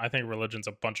religion. I think religion's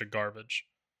a bunch of garbage.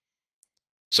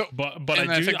 So, but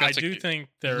I do think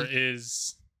there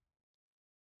is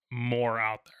more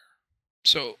out there.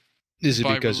 So, is it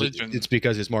because it's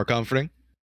because it's more comforting?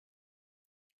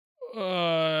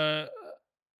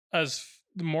 As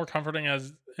more comforting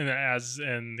as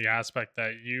in the aspect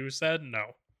that you said,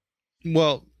 no.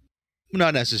 Well,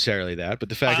 not necessarily that, but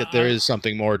the fact that there is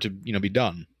something more to be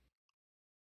done.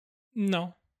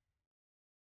 No.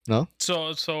 No.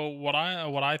 So what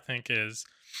I think is,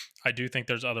 I do think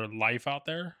there's other life out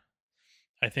there.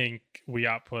 I think we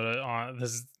got put on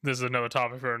this is another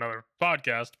topic for another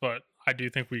podcast, but I do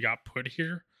think we got put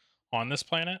here on this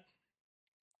planet.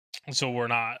 So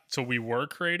we were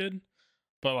created,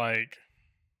 but like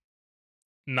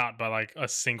not by like a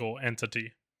single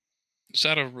entity. Is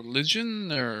that a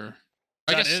religion, or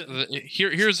I guess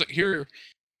here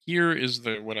is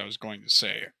what I was going to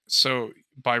say. So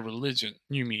by religion,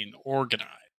 you mean organized,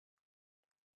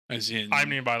 as in I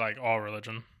mean by like all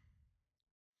religion.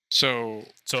 So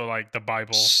like the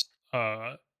Bible.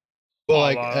 Well,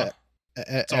 like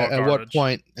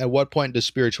at what point does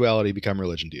spirituality become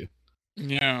religion to you?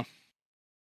 Yeah.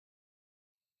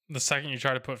 The second you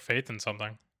try to put faith in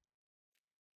something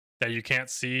that you can't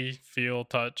see, feel,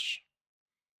 touch.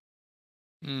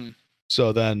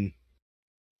 So then,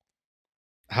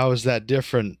 how is that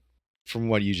different from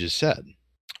what you just said?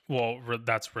 Well,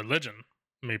 that's religion,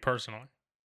 me personally.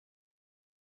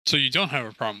 So you don't have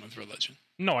a problem with religion?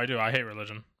 No, I do. I hate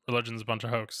religion. Religion's a bunch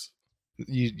of hoax.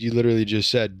 You literally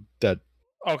just said that.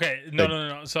 Okay,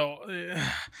 no. So,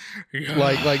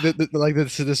 like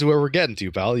this is where we're getting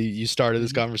to, pal. You started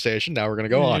this conversation. Now we're gonna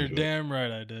go on. You're damn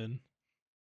right, I did.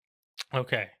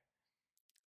 Okay.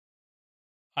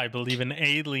 I believe in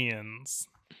aliens.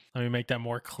 Let me make that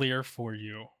more clear for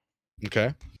you.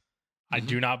 Okay. I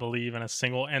do not believe in a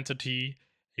single entity,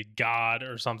 a god,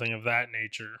 or something of that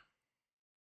nature.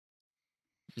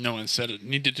 No one said it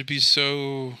needed to be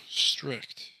so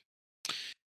strict.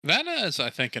 That is, I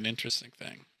think, an interesting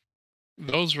thing.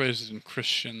 Those raised in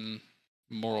Christian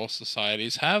moral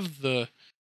societies have a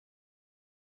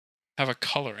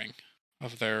coloring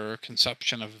of their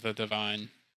conception of the divine.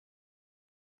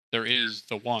 There is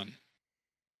the one,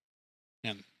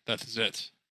 and that is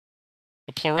it.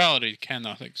 The plurality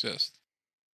cannot exist.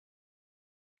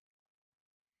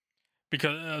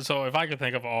 Because so if I could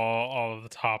think of all of the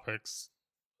topics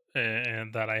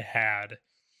and that I had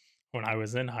when I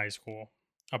was in high school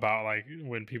about like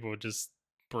when people would just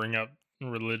bring up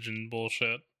religion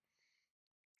bullshit,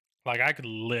 like I could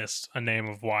list a name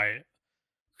of why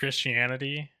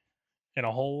Christianity in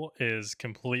a whole is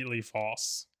completely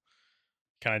false.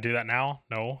 Can I do that now?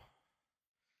 No.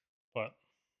 But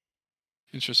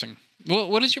interesting. Well,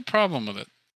 what is your problem with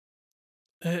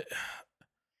it?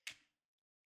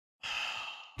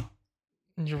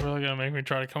 You're really gonna make me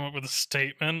try to come up with a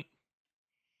statement?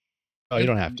 Oh, you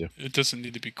don't have to. It doesn't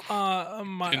need to be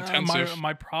intensive.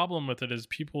 My problem with it is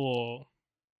people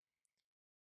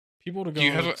to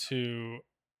go to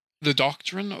the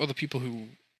doctrine or the people who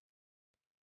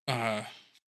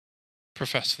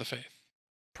profess the faith.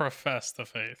 Profess the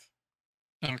faith.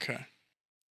 Okay.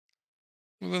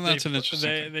 Well, then that's an interesting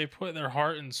thing. They put their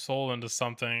heart and soul into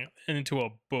something, into a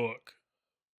book,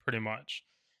 pretty much,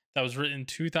 that was written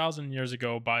 2,000 years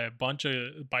ago by a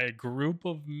group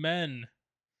of men.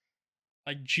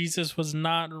 Like, Jesus was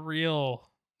not real.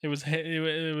 It was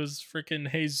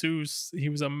freaking Jesus. He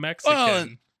was a Mexican. Well,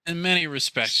 in many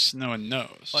respects, no one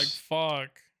knows. Like, fuck.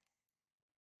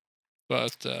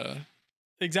 But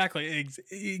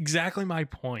exactly my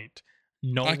point.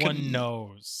 No one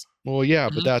knows. Well, yeah,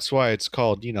 but that's why it's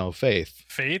called, faith.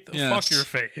 Faith? Yes. Fuck your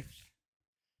faith.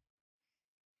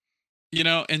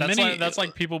 And that's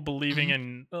like people believing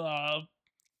in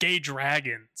gay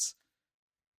dragons.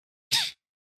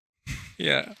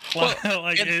 Yeah.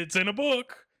 It's in a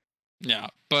book. Yeah,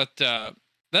 but that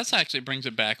actually brings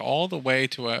it back all the way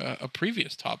to a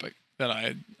previous topic that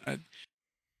I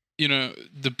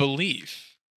the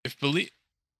belief.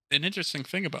 An interesting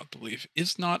thing about belief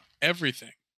is not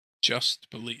everything just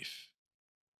belief.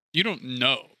 You don't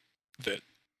know that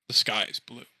the sky is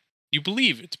blue. You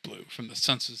believe it's blue from the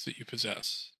senses that you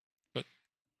possess. But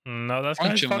no, that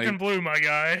sky's fucking blue, my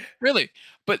guy. Really?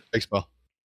 But thanks, Paul.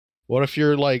 What if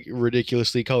you're like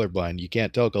ridiculously colorblind? You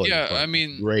can't tell color. Yeah, I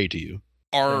mean, gray to you.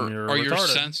 Are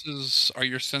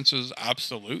your senses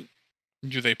absolute?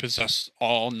 Do they possess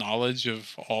all knowledge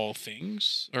of all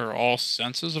things, or all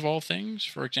senses of all things?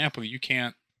 For example, you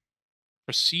can't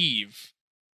perceive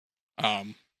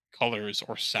colors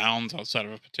or sounds outside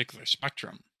of a particular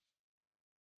spectrum.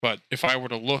 But if I were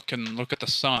to look at the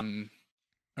sun,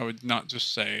 I would not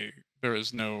just say there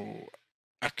is no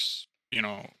X-ray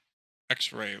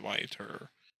light or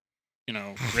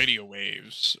radio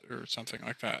waves or something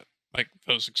like that. Like,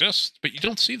 those exist, but you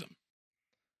don't see them.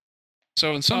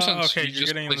 So in some sense, okay, you're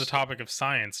getting into the topic of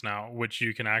science now, which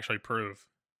you can actually prove.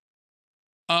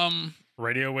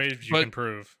 Radio waves you can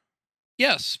prove.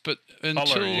 Yes, but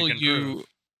until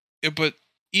but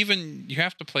even you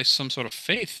have to place some sort of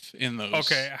faith in those.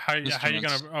 Okay, how you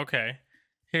gonna? Okay,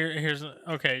 here's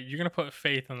you're gonna put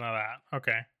faith into that.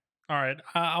 Okay, all right,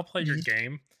 I'll play your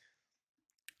game.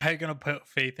 How you gonna put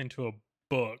faith into a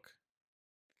book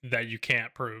that you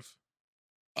can't prove?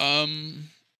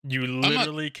 You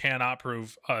literally cannot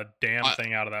prove a damn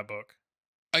thing out of that book.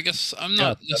 I guess I'm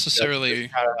not necessarily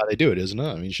how they do it, isn't it?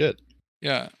 I mean, shit.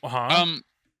 Yeah.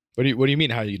 What do you mean?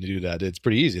 How you can do that? It's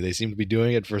pretty easy. They seem to be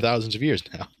doing it for thousands of years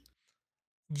now.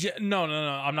 Yeah. No.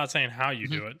 I'm not saying how you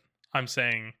do it. I'm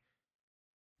saying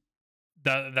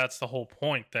that's the whole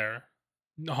point there.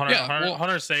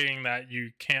 Hunter's saying that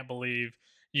you can't believe.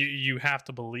 You have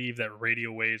to believe that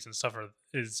radio waves and stuff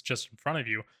is just in front of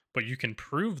you, but you can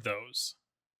prove those.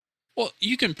 Well,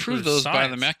 you can prove those by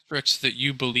the metrics that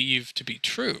you believe to be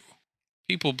true.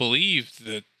 People proved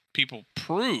that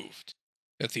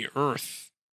the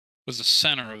Earth was the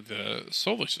center of the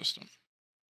solar system.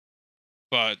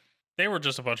 But they were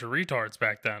just a bunch of retards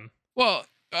back then. Well,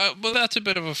 that's a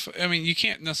bit of I mean, you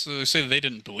can't necessarily say that they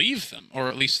didn't believe them, or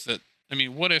at least that. I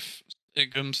mean, what if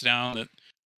it comes down that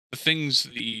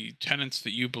the tenets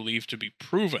that you believe to be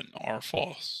proven are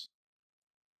false?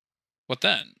 What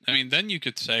then? I mean, then you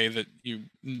could say that you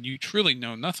truly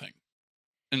know nothing,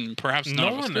 and perhaps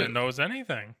no one knows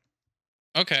anything.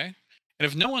 Okay, and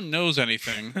if no one knows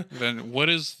anything, then what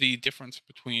is the difference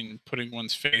between putting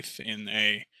one's faith in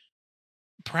a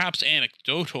perhaps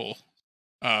anecdotal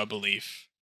belief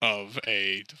of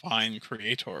a divine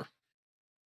creator,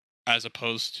 as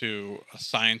opposed to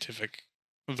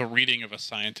the reading of a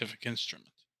scientific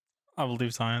instrument? I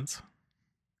believe science.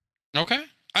 Okay,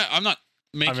 I'm not.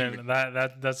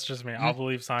 That's just me. I'll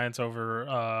believe science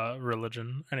over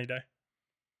religion any day.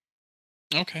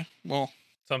 Okay, well,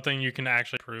 something you can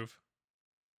actually prove.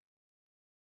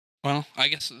 Well, I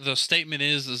guess the statement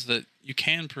is that you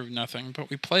can prove nothing, but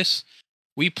we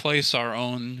place our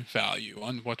own value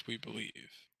on what we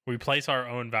believe. We place our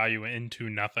own value into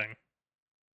nothing.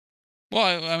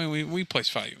 Well, I mean, we place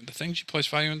value into things. You place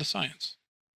value into science.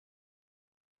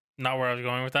 Not where I was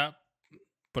going with that,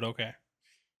 but okay.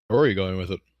 Where are you going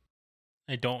with it?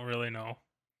 I don't really know.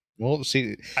 Well,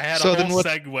 see, I had a whole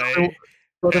segue.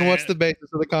 So then what's the basis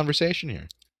of the conversation here?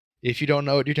 If you don't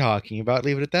know what you're talking about,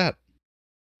 leave it at that.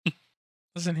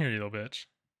 Listen here, you little bitch.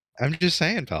 I'm just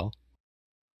saying, pal.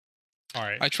 All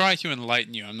right. I try to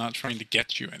enlighten you. I'm not trying to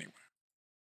get you anywhere.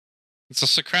 It's a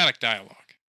Socratic dialogue.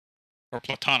 Or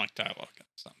Platonic dialogue, in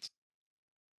a sense.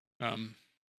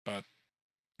 But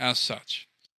as such.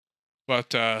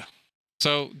 But,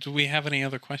 so, do we have any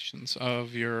other questions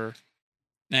of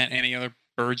any other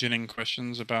burgeoning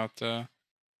questions about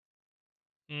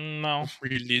no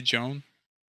religion?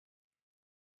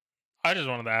 I just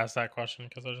wanted to ask that question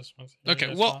because I just want to see.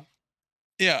 Okay, well,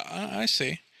 yeah, I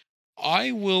see.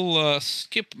 I will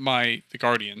skip the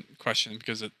Guardian question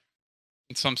because in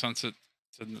some sense it's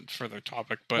a further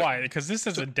topic. But why? Because this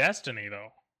is in Destiny,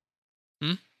 though.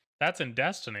 Hmm? That's in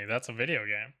Destiny. That's a video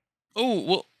game. Oh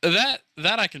well, that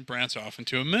I can branch off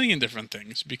into a million different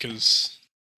things because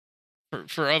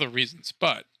for other reasons.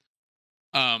 But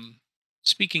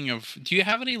speaking of, do you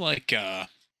have any like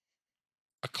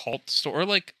occult store or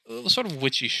like sort of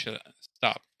witchy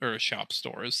shop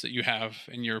stores that you have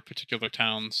in your particular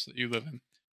towns that you live in?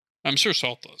 I'm sure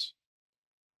Salt does.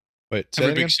 Wait,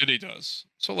 every big city does.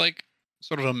 So like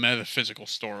sort of a metaphysical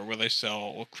store where they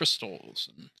sell crystals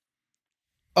and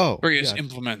various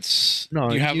implements. No,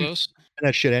 do you have those?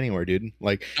 That shit anywhere, dude.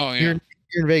 Like here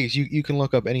in Vegas, you can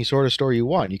look up any sort of store you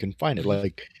want. You can find it.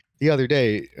 Like the other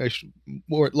day,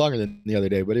 more longer than the other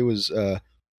day, but it was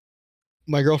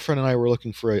my girlfriend and I were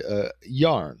looking for a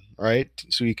yarn, right?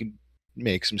 So you can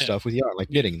make some stuff with yarn, like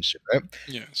knitting and shit, right?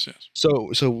 Yes.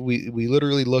 So we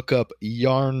literally look up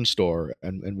yarn store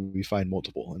and we find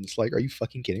multiple, and it's like, are you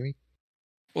fucking kidding me?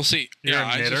 Well, see,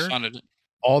 I just found it.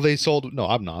 All they sold. No,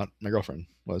 I'm not. My girlfriend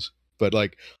was, but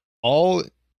like all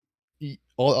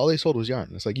they sold was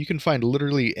yarn. It's like you can find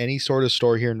literally any sort of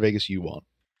store here in Vegas you want.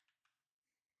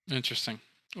 Interesting.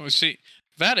 Well, see,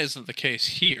 that isn't the case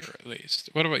here, at least.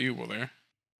 What about you, Will?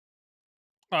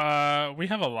 We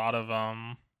have a lot of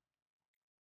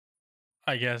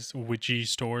I guess witchy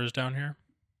stores down here.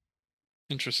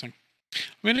 Interesting.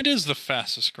 I mean, it is the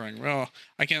fastest growing. Well,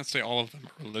 I can't say all of them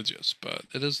are religious, but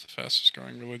it is the fastest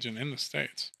growing religion in the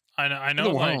States. I know,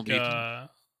 like I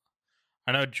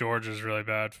know Georgia's really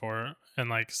bad for it, and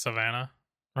like Savannah,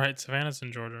 right? Savannah's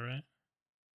in Georgia, right?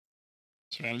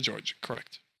 Savannah, Georgia,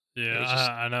 correct. Yeah,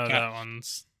 I know that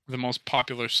one's the most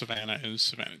popular Savannah is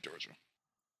Savannah, Georgia.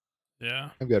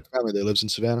 Yeah, I've got family that lives in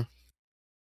Savannah.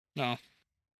 No, I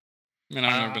mean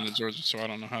I've never been to Georgia, so I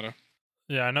don't know how to.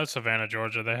 Yeah, I know Savannah,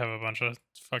 Georgia. They have a bunch of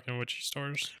fucking witchy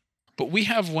stores. But we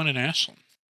have one in Ashland.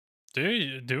 Do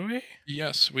we?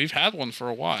 Yes, we've had one for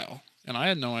a while, and I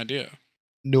had no idea.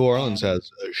 New Orleans has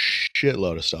a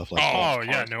shitload of stuff like that. Oh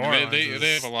yeah, New Orleans.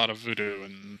 They have a lot of voodoo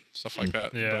and stuff like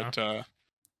that. Yeah.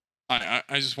 But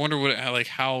I just wonder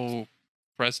how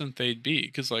present they'd be,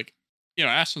 because like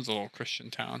Ashland's a little Christian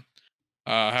town.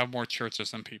 Have more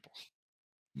churches than people,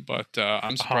 but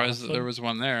I'm surprised that there was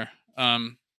one there.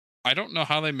 I don't know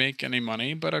how they make any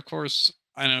money, but of course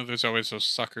I know there's always those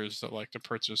suckers that like to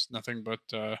purchase nothing but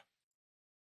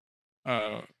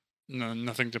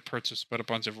nothing to purchase but a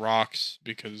bunch of rocks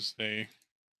because they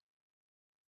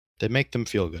make them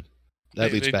feel good.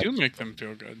 They do make them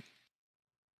feel good.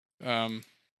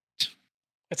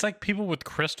 It's like people with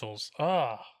crystals.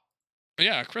 Oh,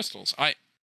 yeah, crystals. I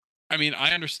mean,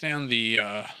 I understand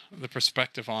the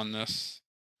perspective on this,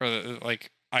 or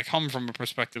like I come from a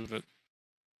perspective that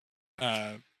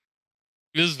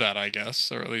is that, I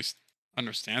guess, or at least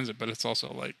understands it, but it's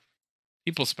also like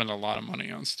people spend a lot of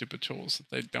money on stupid tools that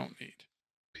they don't need.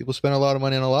 People spend a lot of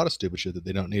money on a lot of stupid shit that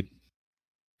they don't need.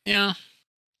 Yeah,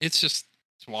 it's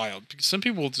wild because some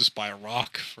people will just buy a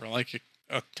rock for like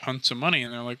a tons of money,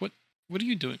 and they're like, "What are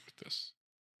you doing with this?"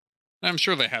 And I'm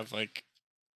sure they have like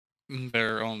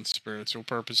their own spiritual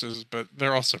purposes, but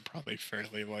they're also probably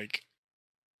fairly like,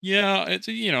 yeah, it's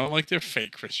like they're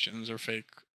fake Christians or fake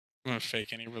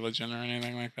any religion or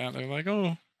anything like that. They're like,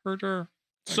 oh, herder,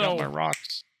 I got my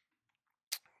rocks.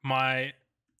 My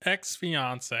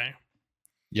ex-fiance,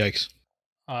 yikes,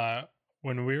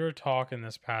 when we were talking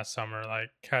this past summer, like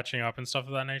catching up and stuff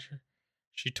of that nature,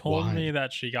 she told me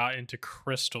that she got into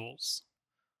crystals.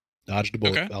 Dodged a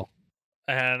bullet, pal.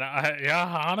 And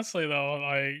honestly though,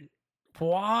 like,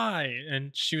 why?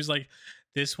 And she was like,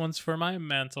 this one's for my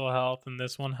mental health and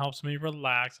this one helps me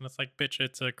relax. And it's like, bitch,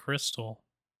 it's a crystal.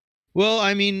 Well,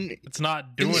 I mean, it's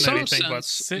not doing anything but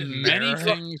sitting many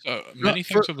there. Many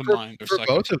things of the mind are for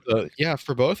both of those. Yeah,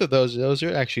 for both of those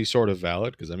are actually sort of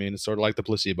valid, because I mean it's sort of like the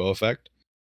placebo effect.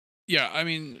 Yeah, I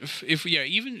mean, if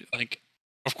even like,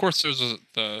 of course, there's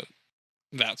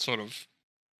that sort of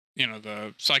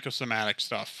the psychosomatic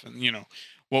stuff, and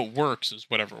what works is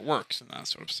whatever works in that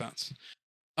sort of sense.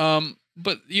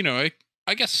 But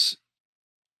I guess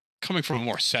coming from a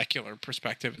more secular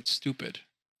perspective, it's stupid.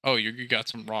 Oh, you got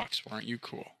some rocks, aren't you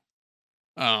cool?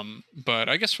 But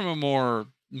I guess from a more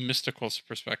mystical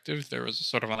perspective, there was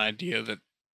sort of an idea that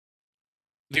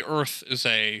the earth is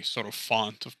a sort of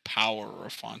font of power, or a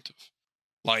font of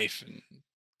life and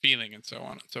feeling and so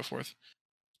on and so forth.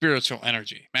 Spiritual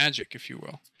energy, magic, if you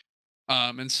will.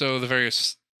 And so the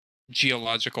various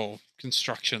geological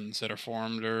constructions that are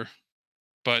formed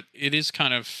but it is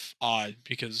kind of odd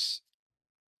because,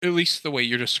 at least the way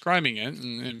you're describing it,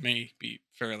 and it may be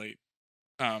fairly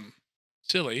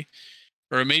silly,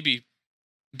 or maybe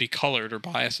be colored or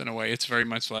biased in a way. It's very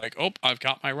much like, oh, I've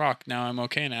got my rock now. I'm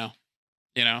okay now.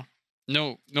 You know,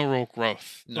 no real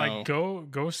growth. No. Like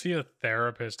go see a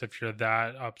therapist if you're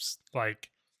that like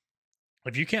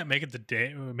if you can't make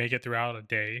it throughout a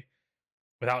day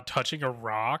without touching a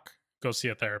rock, go see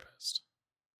a therapist.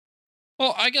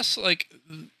 Well, I guess like,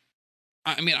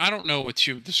 I mean, I don't know what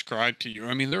you described to you.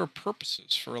 I mean, there are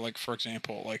purposes for, like, for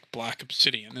example, like black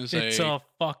obsidian is it's a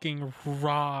fucking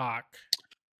rock.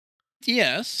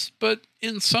 Yes, but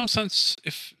in some sense,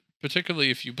 particularly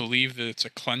if you believe that it's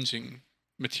a cleansing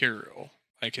material,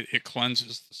 like it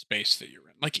cleanses the space that you're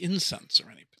in, like incense or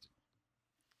anything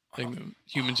that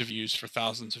humans have used for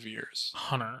thousands of years.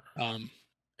 Hunter,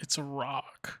 it's a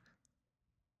rock.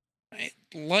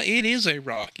 It is a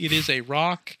rock. It is a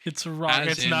rock. It's a rock.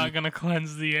 It's not going to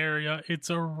cleanse the area. It's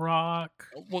a rock.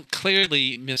 Well,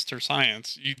 clearly, Mr.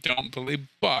 Science, you don't believe,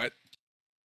 but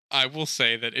I will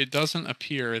say that it doesn't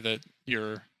appear that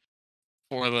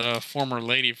for the former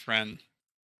lady friend,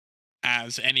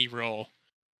 has any real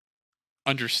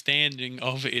understanding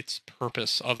of its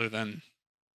purpose other than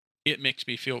it makes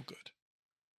me feel good.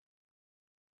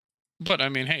 But I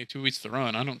mean, hey, to each their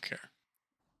own. I don't care.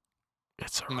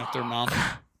 It's not rock. Their mom.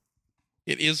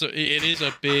 It is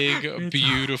a big,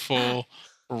 beautiful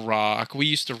rock. We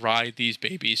used to ride these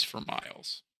babies for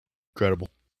miles. Incredible.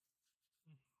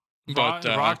 But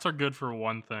rocks are good for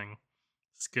one thing: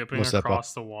 skipping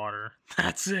across the water.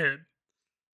 That's it.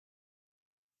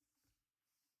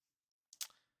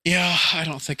 Yeah, I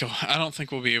don't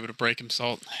think we'll be able to break him,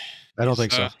 Salt. I don't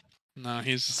think so. No,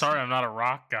 he's sorry. I'm not a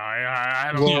rock guy.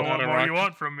 I don't know what more you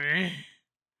want from me.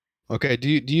 Okay. Do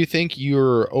you think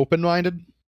you're open-minded,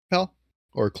 pal,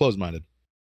 or closed-minded?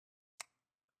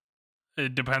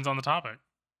 It depends on the topic.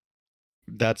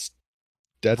 That's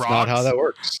not how that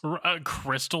works.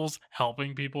 Crystals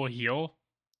helping people heal?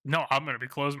 No, I'm going to be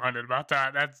closed-minded about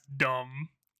that. That's dumb.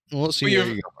 We'll see.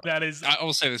 That is. I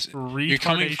will say this: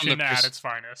 retardation at its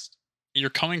finest. You're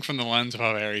coming from the lens of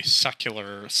a very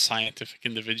secular, scientific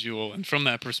individual, and from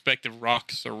that perspective,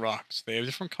 rocks are rocks. They have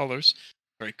different colors.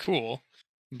 Very cool,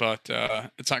 but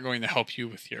it's not going to help you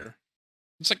with your.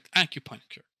 It's like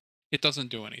acupuncture. It doesn't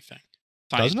do anything.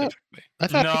 Doesn't it? I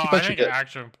think it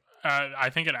actually. I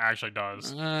think it actually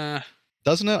does.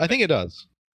 Doesn't it? I think it does.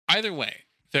 Either way,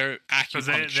 they're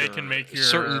acupuncture. Because they can make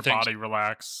your body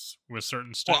relax with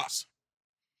certain sticks. Well,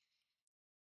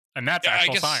 and that's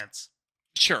actual science.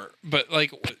 Sure, but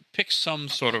like, pick some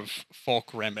sort of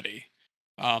folk remedy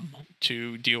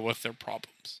to deal with their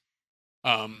problems.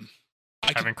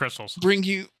 Having crystals.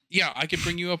 I could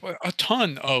bring you up a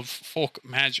ton of folk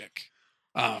magic.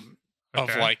 Of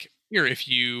like, here, if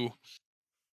you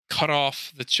cut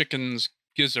off the chicken's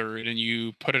gizzard and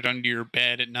you put it under your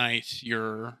bed at night,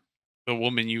 the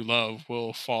woman you love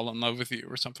will fall in love with you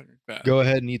or something like that. Go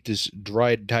ahead and eat this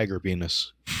dried tiger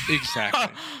penis.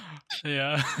 Exactly.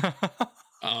 Yeah.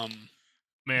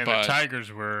 Man, the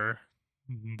tigers were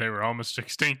almost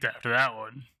extinct after that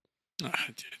one.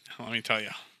 Dude, let me tell you,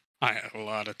 I had a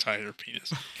lot of tiger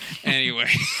penis. Anyway.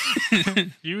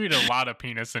 You eat a lot of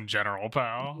penis in general,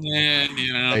 pal. Yeah,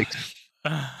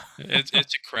 it's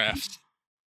a craft.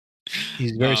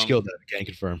 He's very skilled at it, can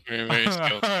confirm. Very, very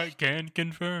skilled. Can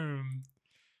confirm.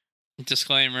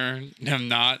 Disclaimer, I'm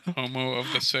not homo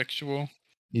of the sexual.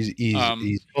 He's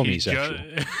homosexual.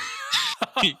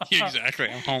 Exactly,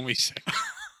 I'm homosexual.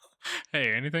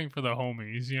 Hey, anything for the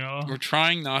homies, you know? We're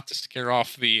trying not to scare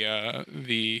off the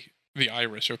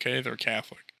Irish, okay? They're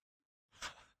Catholic.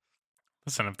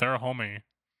 Listen, if they're a homie,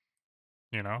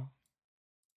 you know?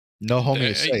 No homie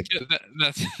is safe.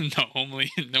 That's no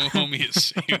homie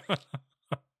is safe.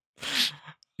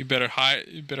 You better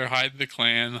hide the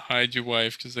clan, hide your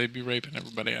wife, because they'd be raping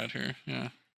everybody out here. Yeah.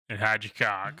 And hide your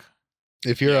cock.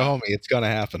 If you're a homie, it's gonna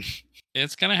happen.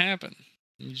 It's gonna happen.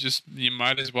 You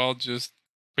might as well just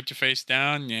put your face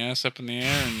down, your ass up in the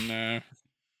air, and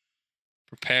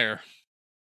prepare.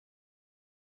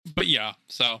 But yeah,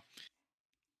 so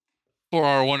for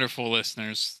our wonderful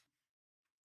listeners,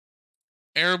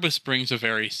 Erebus brings a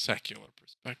very secular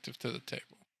perspective to the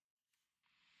table.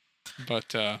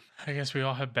 But I guess we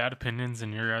all have bad opinions,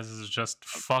 and your guys is just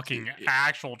fucking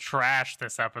actual trash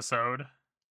this episode.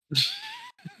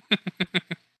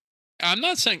 I'm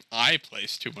not saying I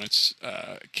place too much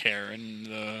care in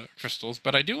the crystals,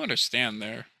 but I do understand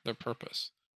their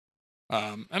purpose.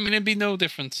 I mean, it'd be no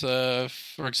difference.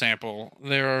 For example,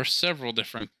 there are several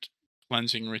different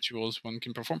cleansing rituals one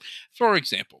can perform. For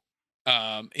example,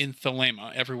 in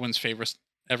Thelema, everyone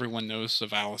knows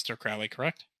of Aleister Crowley,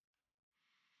 correct?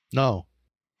 No.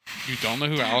 You don't know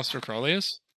who Aleister Crowley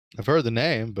is? I've heard the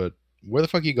name, but where the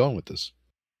fuck are you going with this?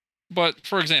 But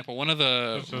for example, one of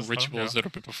the rituals that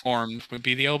would be performed would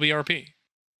be the LBRP.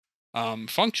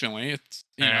 Functionally, it's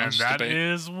that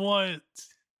is what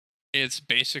it's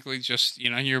basically just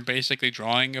you're basically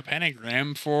drawing a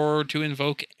pentagram to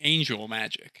invoke angel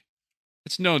magic.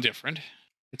 It's no different.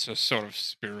 It's a sort of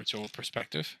spiritual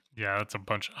perspective. Yeah, that's a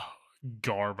bunch of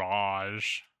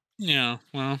garbage. Yeah,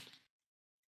 well,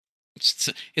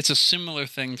 it's a similar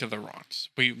thing to the rocks.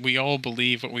 We all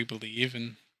believe what we believe,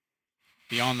 and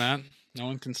beyond that, no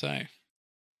one can say.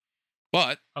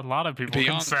 But a lot of people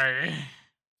can say.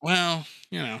 Well,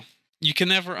 you can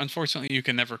never. Unfortunately, you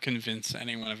can never convince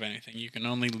anyone of anything. You can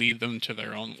only lead them to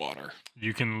their own water.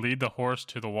 You can lead the horse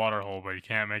to the water hole, but you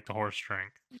can't make the horse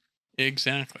drink.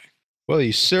 Exactly. Well,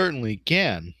 you certainly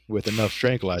can with enough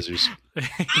tranquilizers.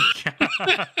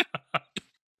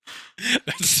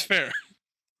 That's fair.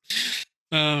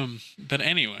 But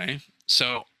anyway,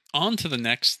 so on to the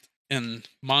next and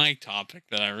my topic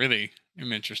that I really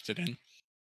am interested in.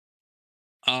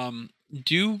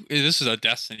 This is a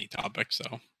Destiny topic,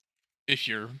 so if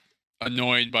you're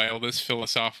annoyed by all this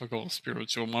philosophical,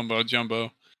 spiritual mumbo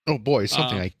jumbo. Oh boy,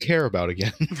 something I care about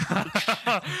again.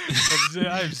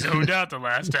 I've zoned out the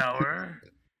last hour.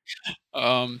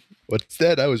 What's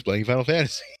that? I was playing Final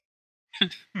Fantasy.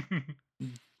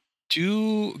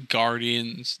 Do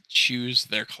Guardians choose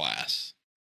their class?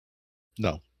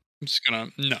 No. I'm just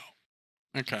gonna no.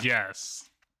 Okay. Yes.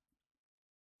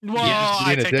 Well,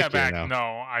 I take that back. Now.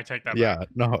 No, I take that back. Yeah,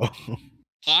 no.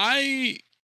 I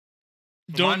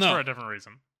don't know. For a different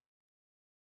reason.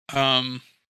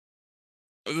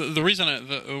 The reason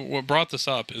what brought this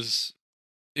up is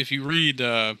if you read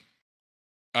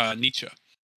Nietzsche,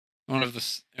 one of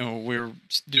the we were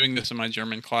doing this in my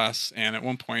German class, and at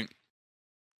one point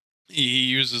he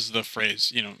uses the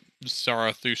phrase,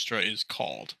 Zarathustra is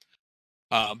called,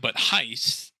 but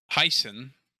Heist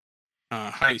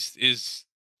is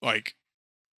like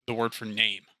the word for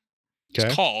name. Okay.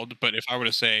 It's called, but if I were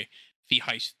to say wie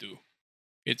heißt du,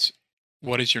 it's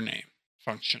what is your name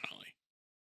functionally.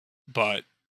 But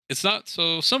it's not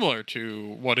so similar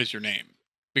to what is your name,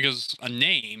 because a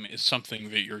name is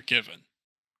something that you're given.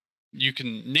 You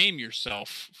can name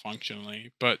yourself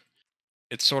functionally, but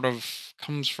it sort of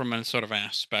comes from a sort of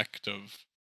aspect of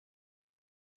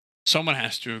someone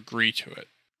has to agree to it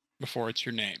before it's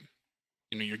your name.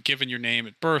 You're given your name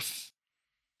at birth,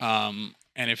 and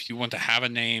if you want to have a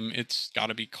name, it's got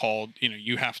to be called.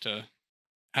 You have to. It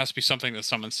has to be something that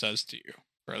someone says to you,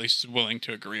 or at least is willing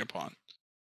to agree upon.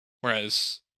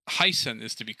 Whereas Heisen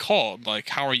is to be called. Like,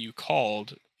 how are you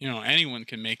called? Anyone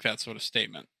can make that sort of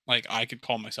statement. Like, I could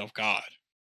call myself God,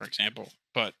 for example.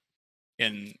 But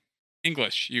in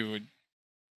English, you would.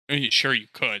 Sure, you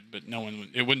could, but no one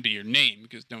would. It wouldn't be your name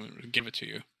because no one would give it to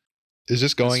you. Is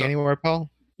this going anywhere, Paul?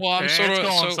 Well, it's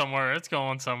going somewhere. It's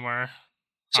going somewhere.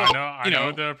 So, I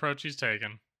know the approach he's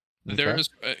taken. There is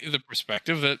the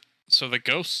perspective that the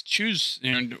ghosts choose.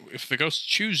 If the ghosts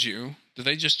choose you, do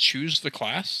they just choose the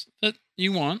class that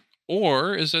you want,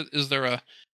 or is there a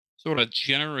sort of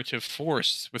generative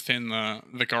force within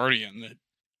the Guardian that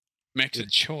makes a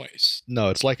choice? No,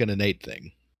 it's like an innate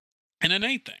thing. An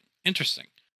innate thing. Interesting.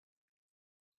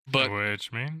 But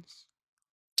which means?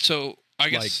 So I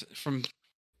guess from.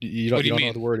 You don't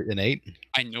know the word innate?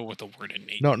 I know what the word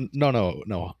innate.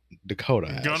 No. Dakota.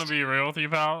 I'm gonna be real with you,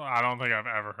 pal. I don't think I've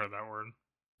ever heard that word.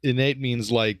 Innate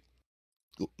means like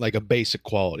a basic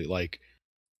quality, like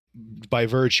by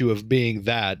virtue of being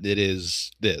that, it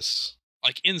is this.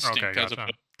 Like instinct as a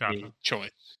choice.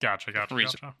 Gotcha.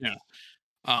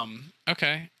 Yeah.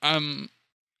 Okay.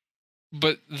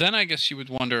 But then I guess you would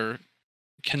wonder,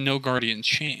 can no Guardian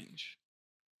change?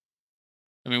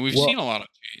 I mean, we've seen a lot of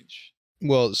change.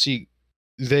 Well, see,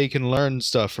 they can learn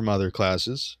stuff from other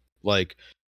classes. Like,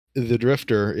 the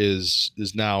Drifter is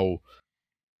now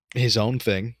his own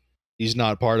thing. He's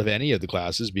not part of any of the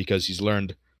classes because he's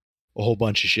learned a whole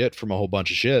bunch of shit from a whole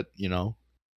bunch of shit,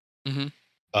 Mm-hmm.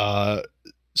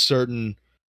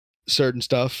 Certain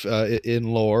stuff in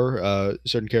lore,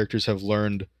 certain characters have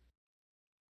learned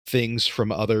things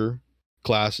from other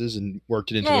classes and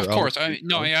worked it into their own. Of course. I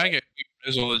get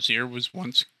Azul was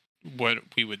once what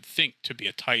we would think to be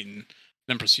a Titan,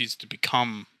 then proceeds to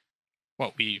become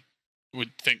what we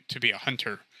would think to be a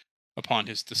hunter upon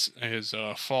his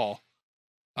fall,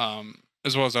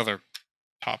 as well as other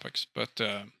topics. But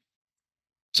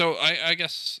so I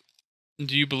guess,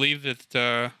 do you believe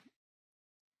that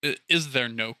is there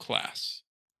no class?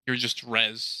 You're just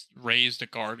raised a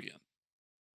Guardian,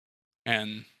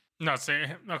 and no. See,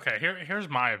 okay. Here's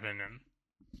my opinion.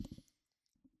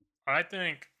 I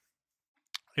think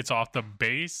it's off the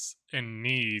base and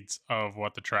needs of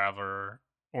what the traveler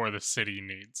or the city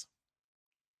needs.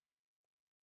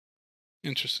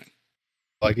 Interesting.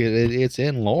 Like it's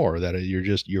in lore that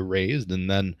you're raised, and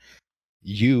then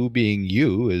you being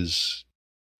you is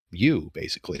you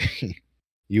basically.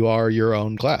 You are your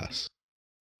own class.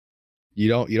 You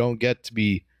don't get to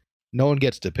be. No one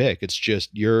gets to pick. It's just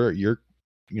your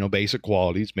basic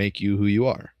qualities make you who you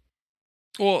are.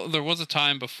 Well, there was a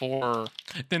time before.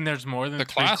 Then there's more than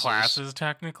three classes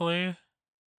technically.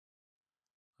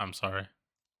 I'm sorry.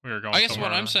 We were going. I guess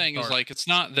what I'm saying is like it's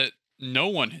not that no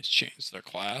one has changed their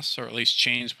class, or at least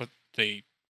changed what they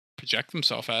project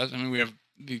themselves as. I mean, we have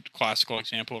the classical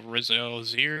example of Rizal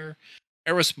Azir,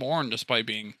 Eris Morn, despite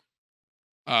being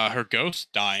her ghost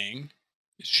dying,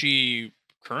 she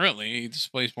currently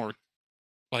displays more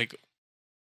like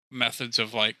methods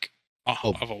of like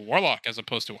of a warlock as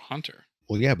opposed to a hunter.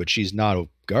 Well, yeah, but she's not a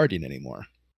guardian anymore.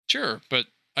 Sure, but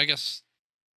I guess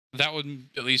that would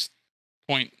at least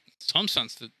point some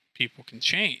sense that people can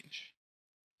change.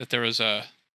 That there is or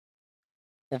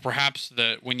perhaps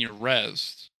that when you're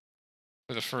rezzed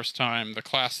for the first time, the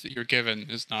class that you're given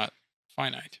is not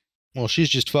finite. Well, she's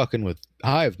just fucking with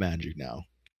hive magic now.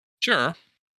 Sure.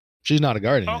 She's not a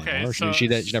guardian anymore. So, she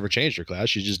never changed her class.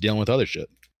 She's just dealing with other shit.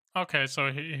 Okay,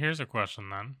 so here's a question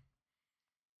then.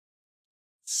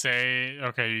 Say,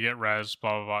 okay, you get res,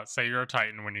 blah, blah, blah. Say you're a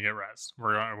Titan when you get res.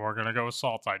 We're going to go with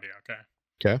Salt's idea,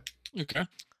 okay? Okay.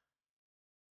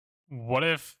 What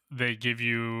if they give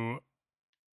you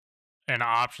an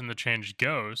option to change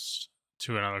Ghost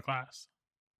to another class?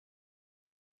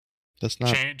 That's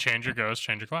not... Change your Ghost,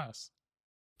 change your class.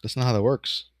 That's not how that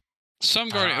works. Some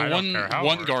guardian,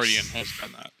 one guardian has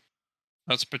done that.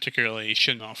 That's particularly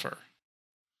Shinoffer.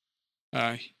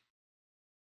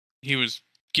 He was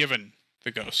given the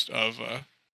ghost of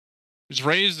was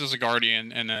raised as a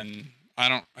guardian, and then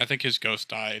I think his ghost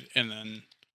died, and then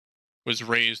was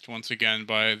raised once again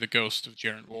by the ghost of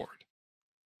Jaren Ward.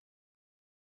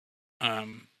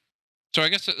 So I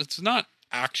guess it's not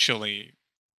actually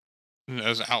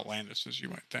as outlandish as you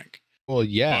might think. Well,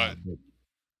 yeah,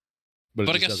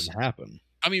 but it just doesn't happen.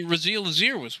 I mean, Rizal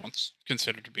Azir was once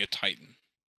considered to be a Titan.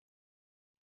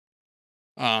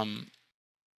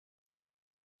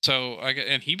 So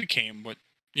and he became what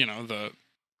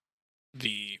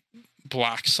the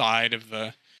black side of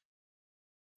the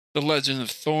legend of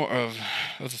the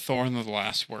Thorn of the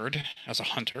Last Word as a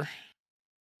hunter.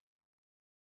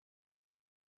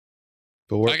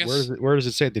 But where does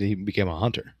it say that he became a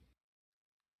hunter?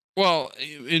 Well,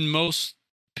 in most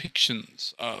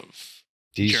depictions of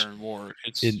Jaren Ward,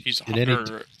 he's a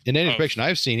hunter. In any depiction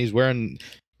I've seen, he's wearing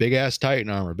big ass Titan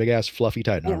armor, big ass fluffy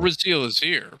Titan armor. Rizal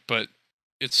Azir, but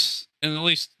it's in at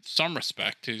least some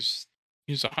respect he's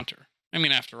a hunter. I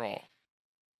mean, after all,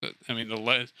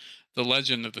 the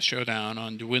legend of the showdown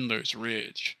on Dwindler's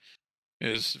Ridge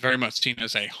is very much seen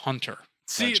as a hunter.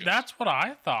 See, legend. That's what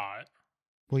I thought.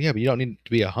 Well, yeah, but you don't need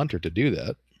to be a hunter to do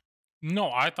that.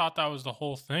 No, I thought that was the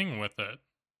whole thing with it.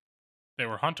 They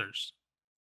were hunters.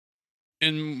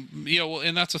 And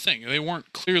and that's the thing. They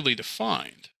weren't clearly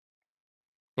defined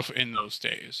in those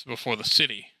days, before the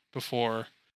city, before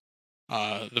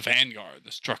the Vanguard,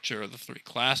 the structure of the three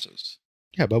classes.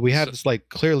 Yeah, but we had this like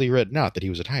clearly written out that he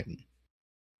was a Titan.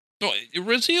 No,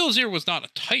 Rizal Azir was not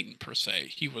a Titan per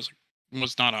se. He was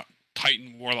not a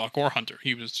Titan, warlock, or hunter.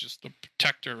 He was just the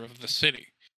protector of the city.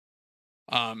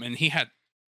 And he had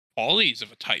qualities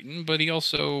of a Titan, but he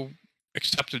also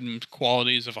accepted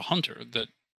qualities of a hunter that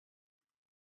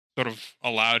sort of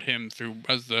allowed him through,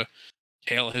 as the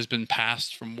tale has been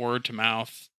passed from word to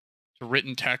mouth to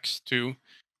written text, to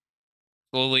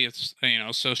slowly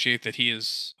associate that he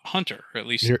is a hunter, or at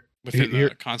least within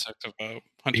the concept of a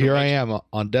hunter. Here legend. I am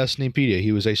on Destinypedia.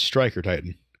 He was a striker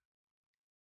Titan.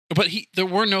 But there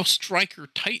were no striker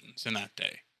Titans in that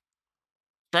day.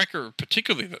 Striker,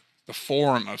 particularly the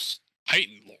form of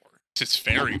Titan lore, it's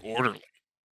very orderly,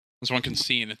 as one can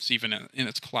see, and it's even in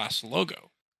its class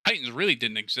logo. Titans really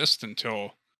didn't exist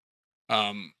until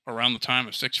around the time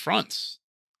of Six Fronts.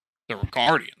 There were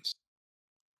guardians,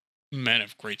 men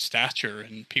of great stature,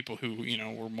 and people who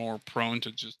were more prone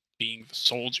to just being the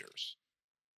soldiers.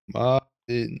 According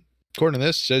to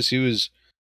this, it says he was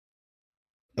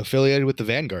affiliated with the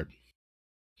Vanguard,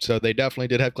 so they definitely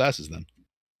did have classes then.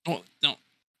 Well, no,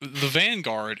 the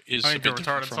Vanguard is a bit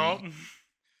different from...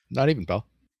 Not even, pal.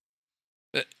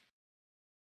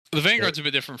 The Vanguard's a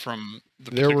bit different from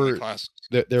the particular classes.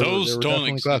 There were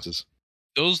definitely classes.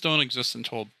 Those don't exist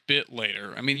until a bit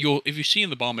later. I mean, if you see in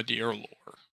the Bombardier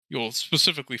lore, you'll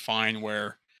specifically find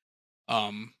where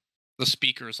the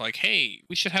speaker is like, hey,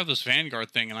 we should have this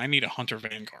Vanguard thing, and I need a Hunter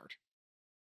Vanguard.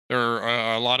 There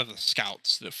are a lot of the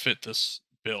scouts that fit this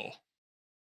bill,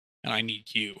 and I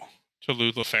need you to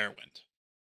Lula Fairwind.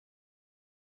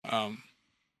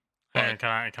 Hey, can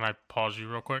I pause you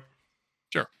real quick?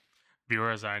 Sure.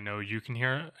 Viewers, I know you can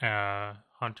hear it.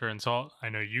 Hunter and Salt, I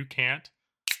know you can't.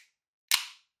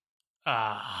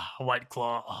 White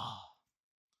Claw.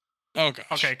 Oh gosh.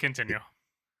 Okay, continue.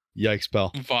 Yikes,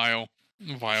 pal. Vile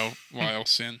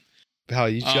sin. Pal,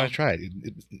 you just gotta try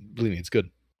it. Believe me, it's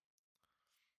good.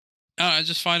 I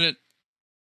just find it.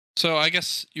 So I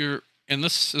guess and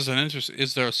this is an interest.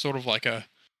 Is there sort of like a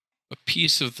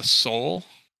piece of the soul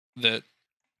that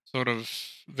sort of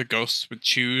the ghosts would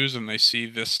choose, and they see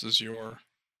this as your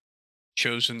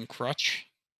chosen crutch?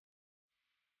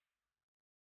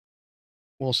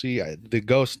 Well, see, the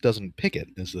ghost doesn't pick it,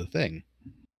 is the thing.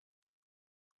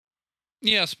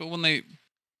 Yes, but when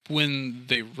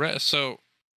they rest, so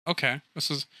okay,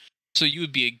 so you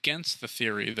would be against the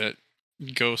theory that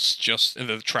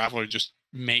the traveler just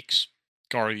makes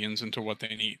guardians into what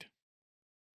they need,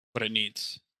 what it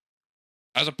needs,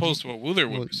 as opposed to what Wooler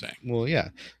would be saying. Well, yeah.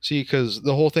 See, because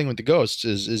the whole thing with the ghosts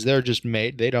is they're just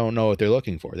made. They don't know what they're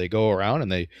looking for. They go around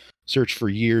and they search for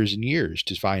years and years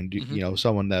to find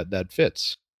someone that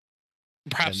fits.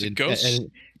 Perhaps a ghost.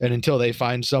 And until they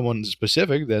find someone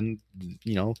specific, then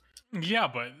Yeah,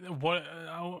 but what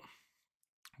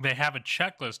they have a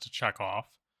checklist to check off,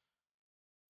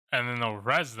 and then they'll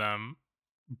res them.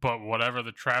 But whatever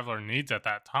the traveler needs at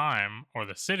that time, or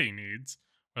the city needs,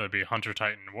 whether it be Hunter,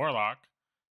 Titan, Warlock,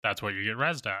 that's what you get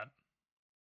resed at,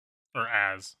 or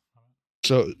as.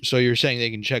 So you're saying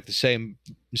they can check the same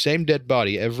dead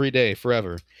body every day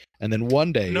forever, and then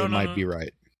one day it might be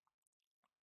right.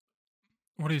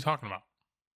 What are you talking about?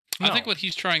 I think what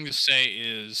he's trying to say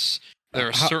is there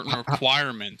are certain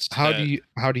requirements. How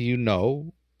do you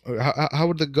know? How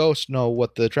would the ghost know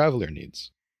what the traveler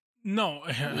needs? No,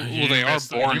 well, they are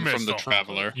born from the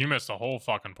traveler. You missed the whole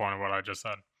fucking point of what I just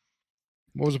said.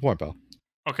 What was the point, pal?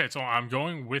 Okay, so I'm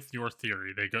going with your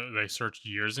theory. They search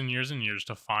years and years and years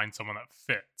to find someone that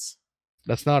fits.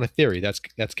 That's not a theory. That's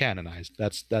canonized.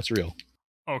 That's real.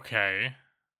 Okay.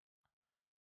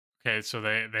 Okay, so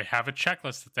they have a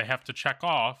checklist that they have to check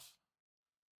off.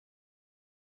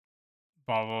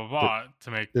 Blah blah blah to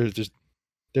make.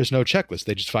 There's no checklist.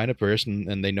 They just find a person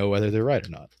and they know whether they're right or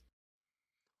not.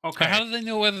 Okay. How do they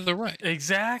know whether they're right?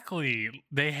 Exactly.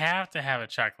 They have to have a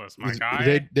checklist, my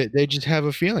guy. They just have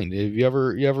a feeling. Have you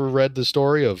ever read the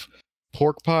story of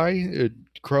Pork Pie,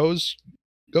 Crow's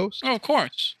ghost? Oh, of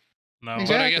course. No,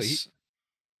 exactly.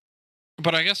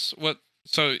 But I guess what?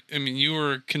 So I mean, you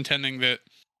were contending that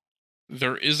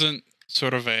there isn't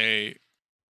sort of a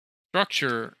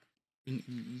structure,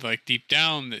 like deep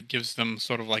down, that gives them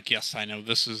sort of like, yes, I know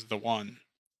this is the one.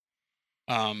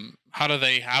 How do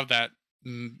they have that?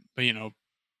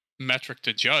 Metric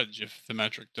to judge if the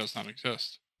metric does not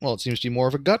exist? Well, it seems to be more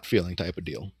of a gut feeling type of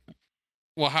deal.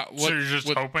 Well, so you're just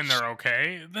hoping they're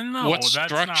okay? Then no. What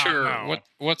structure?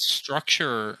 What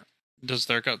structure does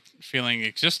their gut feeling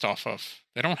exist off of?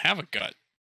 They don't have a gut.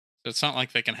 It's not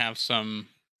like they can have some.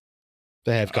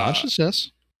 They have consciousness.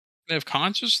 They have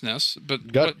consciousness,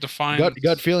 but gut, what defines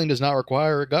gut feeling does not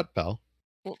require a gut, pal.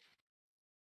 Well,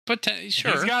 but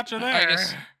sure, he's got you there.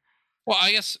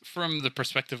 I guess from the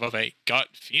perspective of a gut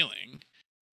feeling,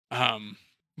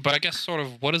 but I guess sort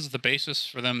of what is the basis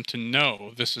for them to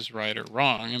know this is right or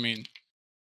wrong? I mean,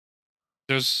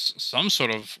 there's some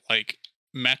sort of like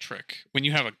metric when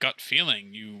you have a gut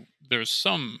feeling. There's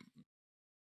some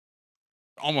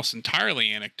almost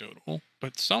entirely anecdotal,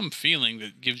 but some feeling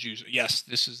that gives you yes,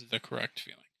 this is the correct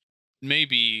feeling. It may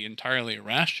be entirely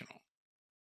irrational,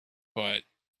 but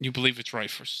you believe it's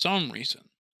right for some reason.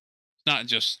 Not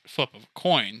just flip of a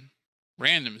coin.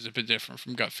 Random is a bit different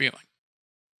from gut feeling.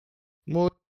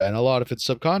 Well, and a lot of it's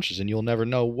subconscious, and you'll never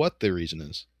know what the reason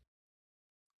is.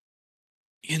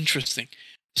 Interesting.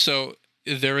 So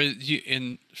there is,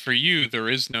 for you, there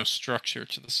is no structure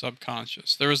to the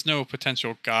subconscious. There is no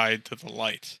potential guide to the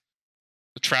light.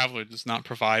 The traveler does not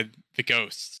provide the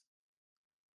ghosts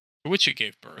to which it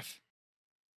gave birth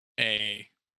a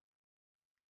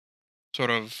sort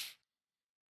of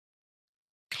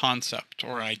concept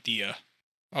or idea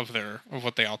of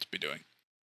what they ought to be doing.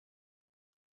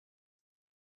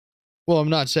 Well, I'm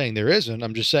not saying there isn't.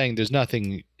 I'm just saying there's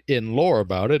nothing in lore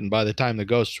about it, and by the time the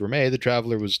ghosts were made, the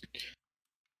traveler was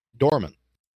dormant.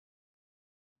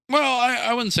 Well,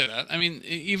 I wouldn't say that. I mean,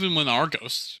 even when our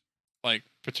ghosts, like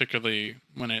particularly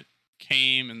when it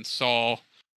came and saw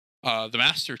the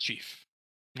Master Chief,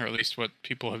 or at least what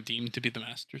people have deemed to be the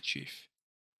Master Chief,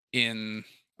 in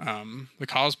the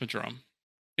Cosmodrome,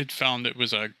 it found it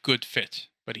was a good fit,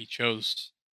 but he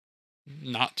chose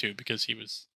not to because he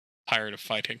was tired of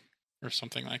fighting or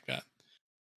something like that.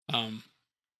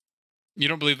 You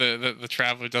don't believe the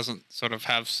traveler doesn't sort of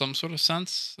have some sort of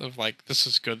sense of like, this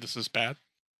is good, this is bad.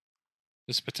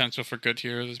 There's potential for good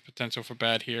here. There's potential for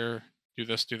bad here. Do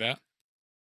this, do that.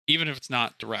 Even if it's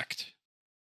not direct.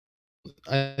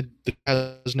 It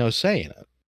has no say in it.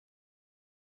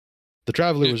 The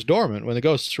Traveler was dormant when the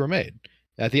ghosts were made.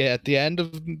 At the end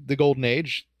of the Golden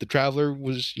Age, the Traveler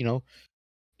was,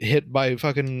 hit by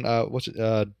fucking what's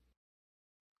the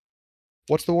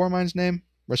Warmind's name?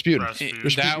 Rasputin.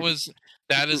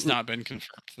 That has not been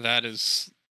confirmed. That's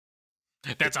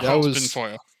a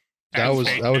foil. That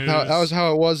was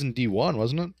how it was in D1,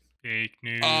 wasn't it? Fake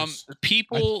news.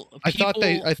 I thought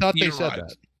they said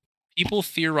that. People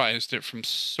theorized it from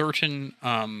certain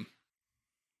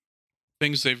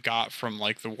things they've got from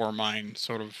like the Warmind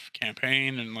sort of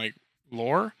campaign and like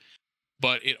lore,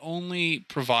 but it only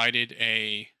provided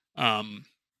a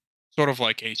sort of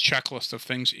like a checklist of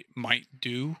things it might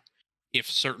do if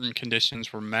certain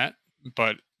conditions were met,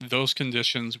 but those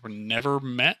conditions were never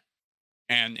met.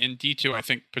 And in D2, I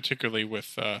think particularly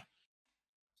with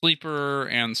Sleeper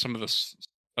and some of the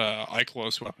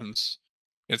Ikelos weapons,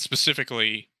 it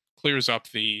specifically clears up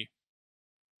the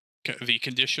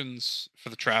conditions for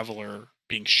the Traveler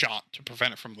being shot to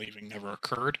prevent it from leaving never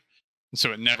occurred. And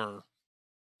so it never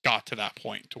got to that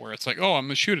point to where it's like, oh, I'm going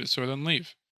to shoot it so it doesn't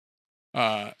leave.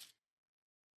 But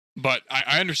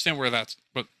I understand where that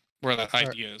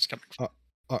idea is coming from.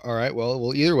 All right.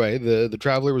 Well, either way, the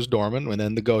Traveler was dormant, and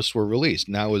then the ghosts were released.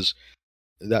 And that was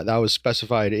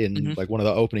specified in like one of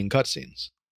the opening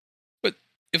cutscenes. But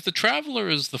if the Traveler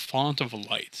is the font of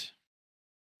light,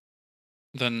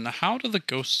 then how do the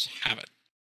ghosts have it?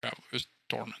 Traveler is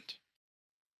dormant.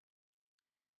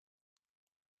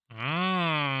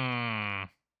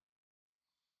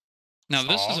 Now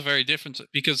this is a very different,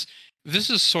 because this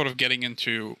is sort of getting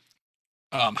into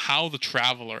how the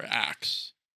Traveler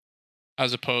acts,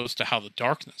 as opposed to how the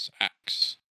darkness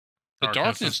acts. The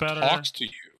darkness talks to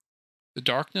you. The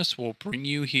darkness will bring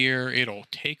you here. It'll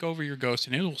take over your ghost,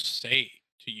 and it'll say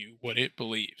to you what it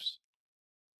believes.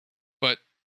 But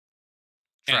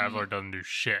Traveler doesn't do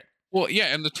shit. Well,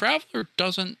 yeah, and the Traveler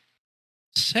doesn't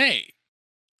say.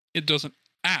 It doesn't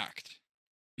act.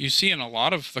 You see in a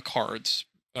lot of the cards,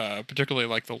 particularly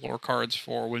like the lore cards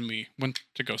for when we went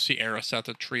to go see Eris at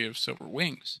the Tree of Silver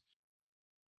Wings,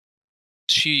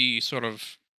 she sort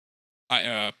of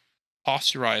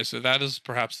posturized that is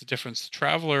perhaps the difference. The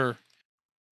Traveler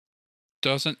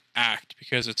doesn't act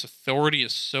because its authority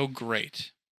is so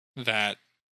great that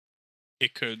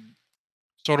it could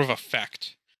sort of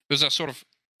affect. There's that sort of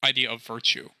idea of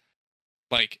virtue.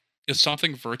 Like, is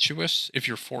something virtuous if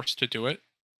you're forced to do it?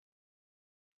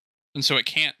 And so it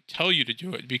can't tell you to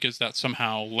do it because that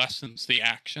somehow lessens the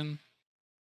action.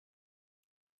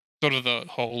 Sort of the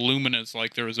whole Lumina's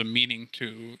like there is a meaning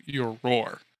to your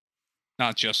roar,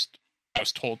 not just I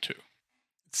was told to.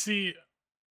 See,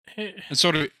 and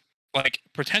sort of like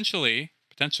potentially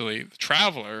the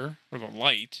Traveler or the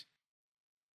light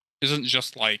isn't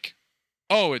just like,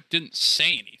 oh, it didn't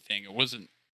say anything, it wasn't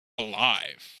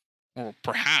alive, or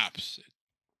perhaps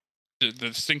the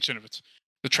distinction of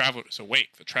the Traveler is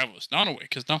awake, the Traveler is not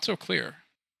awake is not so clear.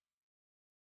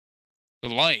 The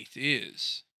light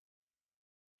is.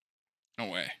 No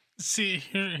way. See,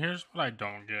 here's what I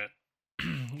don't get.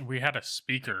 We had a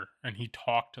speaker, and he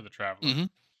talked to the Traveler. Mm-hmm.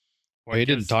 Well, he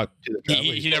didn't talk to the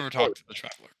Traveler. He never talked to the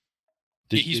Traveler.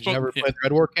 Did you never play the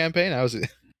Red War campaign? That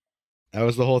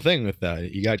was the whole thing with that.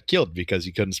 He got killed because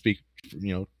he couldn't speak,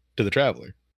 to the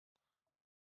Traveler.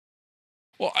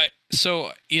 Well,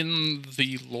 so in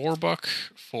the lore book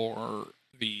for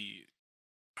the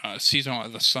season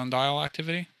of the Sundial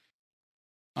activity,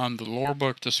 the lore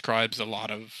book describes a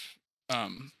lot of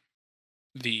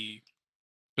the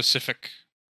specific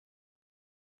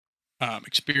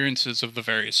experiences of the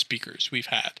various speakers we've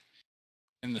had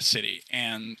in the city,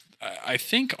 and I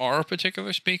think our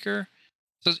particular speaker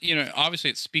says,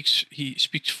 obviously he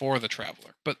speaks for the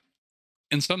Traveler, but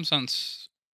in some sense,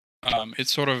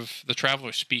 it's sort of the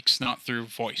Traveler speaks not through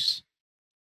voice,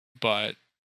 but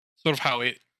sort of how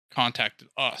it contacted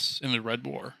us in the Red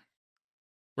War,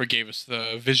 where it gave us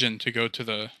the vision to go to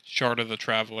the Shard of the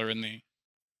Traveler in the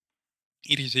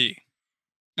EDZ,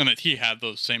 and that he had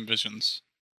those same visions,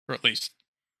 or at least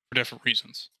for different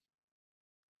reasons.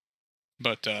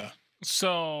 But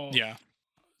yeah.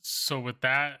 So with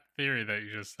that theory that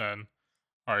you just said,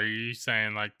 are you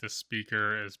saying like the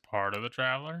speaker is part of the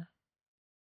Traveler?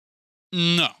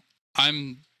 No,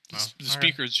 the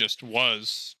speaker just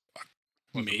was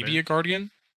maybe a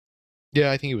Guardian.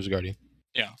 Yeah, I think he was a Guardian.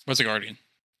 Yeah, was a Guardian.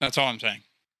 That's all I'm saying.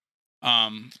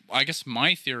 I guess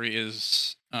my theory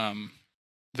is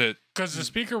that because the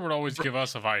speaker would always give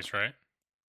us advice, right?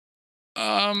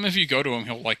 If you go to him,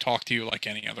 he'll like talk to you like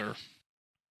any other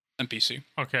NPC.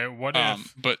 Okay, what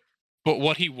if? But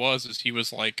what he was is he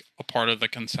was like a part of the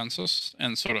consensus,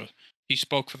 and sort of he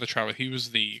spoke for the traveler. He was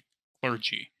the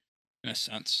clergy, in a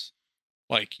sense.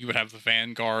 Like you would have the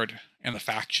vanguard and the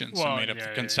factions that made up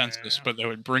the consensus, but they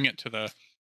would bring it to the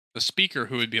speaker,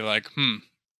 who would be like,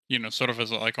 sort of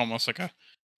as like almost like a,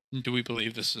 do we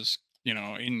believe this is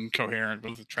incoherent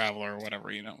with the traveler or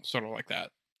whatever, sort of like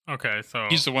that. Okay, so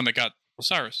he's the one that got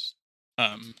Osiris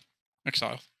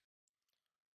exiled.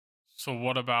 So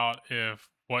what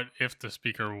if the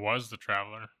speaker was the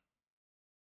traveler?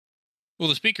 Well,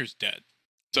 the speaker's dead.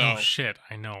 So oh shit,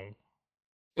 I know.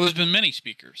 Well, there's been many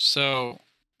speakers, so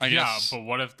I guess. Yeah, but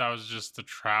what if that was just the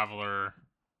traveler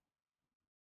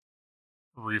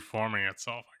reforming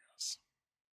itself? I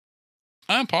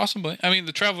guess. Possibly. I mean,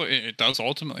 the traveler it does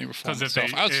ultimately reform itself.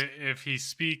 Because if he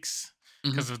speaks,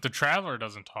 because if the traveler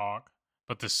doesn't talk,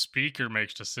 but the speaker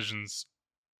makes decisions,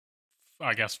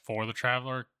 I guess, for the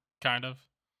traveler, kind of.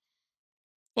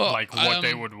 Well, like what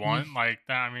they would want, like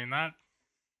that. I mean that.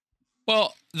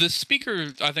 Well, the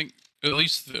speaker, I think, at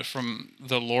least from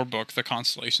the lore book, the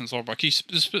Constellations lore book, he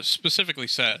specifically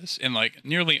says in like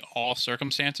nearly all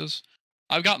circumstances,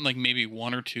 I've gotten like maybe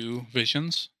one or two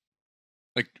visions,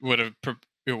 like would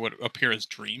appear as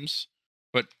dreams,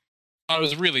 but I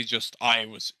was really just I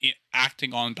was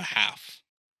acting on behalf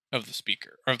of the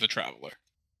speaker, of the traveler.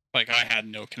 Like I had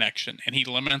no connection, and he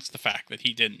laments the fact that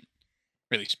he didn't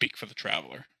really speak for the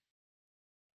traveler.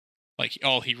 Like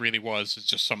all he really was is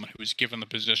just someone who was given the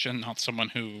position, not someone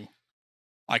who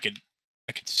I could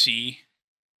see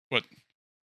what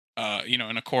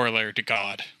in a corollary to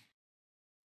God.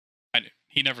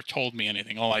 He never told me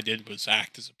anything. All I did was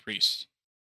act as a priest,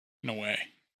 in a way.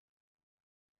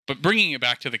 But bringing it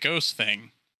back to the ghost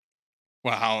thing,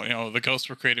 well, how the ghosts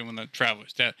were created when the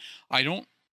traveler's dead. I don't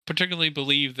particularly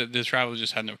believe that the traveler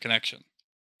just had no connection.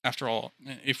 After all,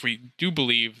 if we do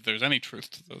believe there's any truth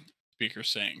to the speaker's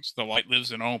sayings, the light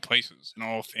lives in all places, in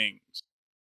all things.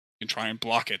 You can try and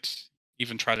block it,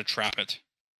 even try to trap it,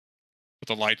 but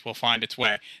the light will find its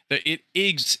way. That it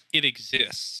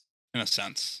exists in a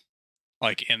sense,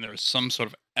 like, and there's some sort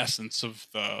of essence of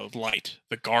the light,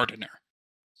 the gardener,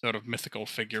 sort of mythical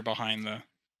figure behind the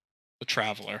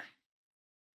traveler,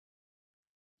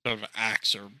 sort of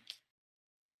acts or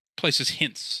places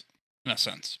hints in a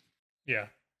sense. Yeah.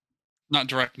 Not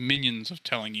direct minions of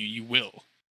telling you will.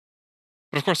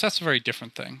 But of course, that's a very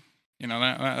different thing.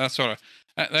 That sort of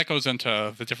that goes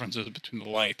into the differences between the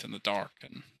light and the dark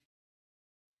and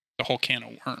the whole can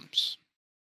of worms.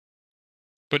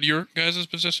 But your guys'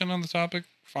 position on the topic,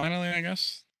 finally, I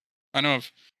guess? I know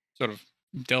I've sort of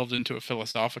delved into it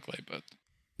philosophically, but...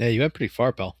 Yeah, you went pretty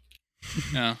far, pal.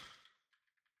 Yeah.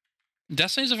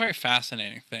 Destiny's a very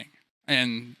fascinating thing.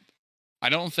 And I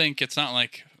don't think it's not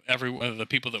like the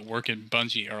people that work in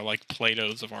Bungie are like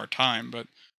Plato's of our time, but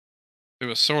it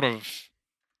was sort of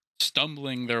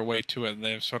stumbling their way to it.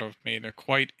 They've sort of made a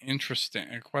quite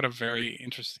a very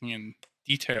interesting and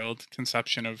detailed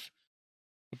conception of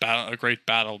a great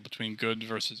battle between good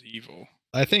versus evil.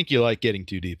 I think you like getting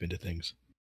too deep into things.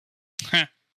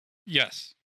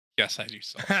 Yes, I do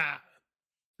so.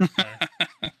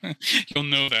 You'll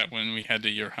know that when we head to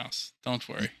your house. Don't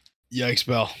worry. Yikes,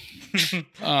 pal.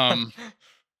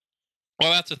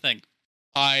 Well, that's the thing.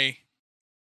 I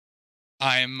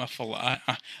have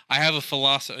a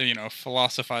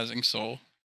philosophizing soul.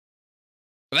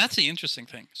 But that's the interesting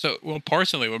thing. So,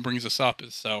 partially what brings us up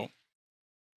is what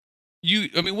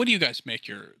do you guys make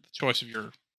the choice of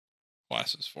your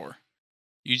classes for?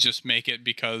 You just make it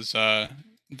because they're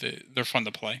fun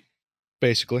to play.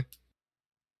 Basically.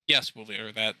 Yes,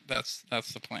 Willier, that's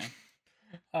the plan.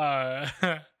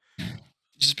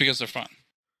 Just because they're fun.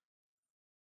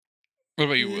 What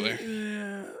about you,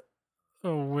 Willier?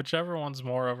 Whichever one's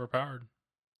more overpowered.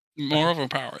 More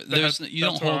overpowered. You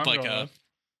don't hold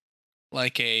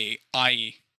like a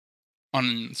eye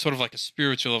on sort of like a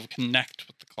spiritual level connect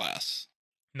with the class.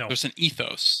 No. There's an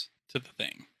ethos to the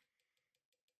thing.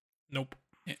 Nope.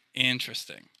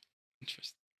 Interesting.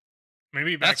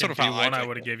 Maybe back in D1 I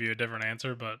would have give you a different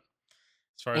answer, but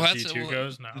as far as D2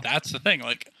 goes, no. That's the thing.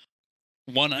 Like,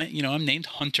 I'm named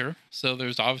Hunter, so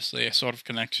there's obviously a sort of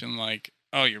connection like,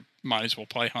 oh, you might as well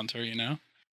play Hunter, And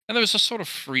there's a sort of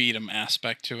freedom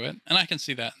aspect to it. And I can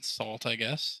see that in Salt, I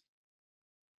guess.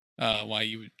 Why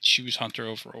you would choose Hunter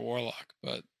over a Warlock.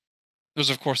 But there's,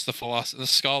 of course, the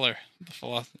Scholar.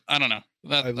 I don't know.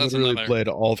 I've literally played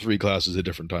all three classes at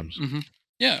different times. Mm-hmm.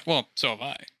 Yeah, well, so have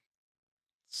I.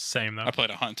 Same, though. I played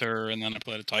a Hunter, and then I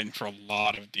played a Titan for a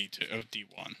lot of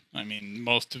D1. I mean,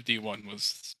 most of D1 was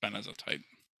spent as a Titan.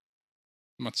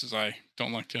 much as I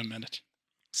don't like to admit it.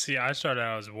 See, I started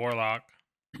out as Warlock,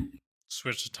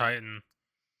 switched to Titan,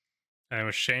 and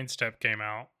when Shane Step came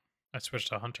out, I switched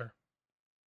to Hunter.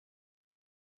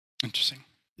 Interesting.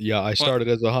 Yeah, I started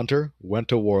as a Hunter, went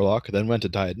to Warlock, then went to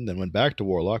Titan, then went back to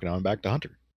Warlock, and now I'm back to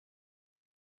Hunter.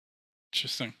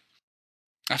 Interesting.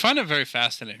 I find it very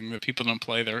fascinating that people don't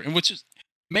play there, and which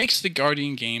makes the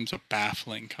Guardian games a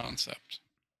baffling concept.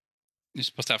 You're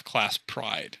supposed to have class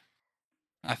pride.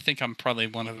 I think I'm probably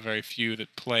one of the very few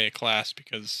that play a class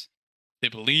because they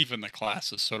believe in the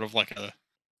class as sort of like a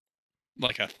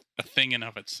thing in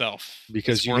of itself.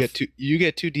 Because you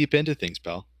get too deep into things,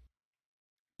 pal.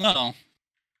 Well,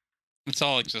 it's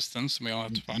all existence, and we all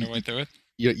have to find our way through it.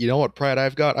 You know what pride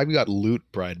I've got? I've got loot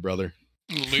pride, brother.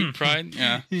 Loot pride?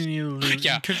 Yeah.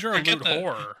 Yeah, because you're a loot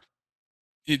whore.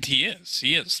 He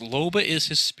is. Loba is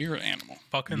his spirit animal.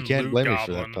 Fucking you can't blame goblin. me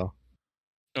for that, pal.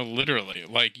 No, literally.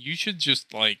 Like, you should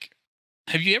just, like...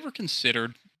 Have you ever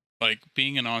considered, like,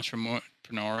 being an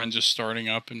entrepreneur and just starting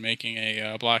up and making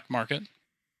a black market?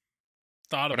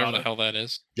 Thought Whatever about the hell that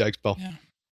is. Yikes, pal. Yeah.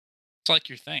 It's like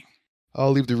your thing.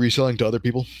 I'll leave the reselling to other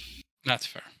people. That's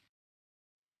fair.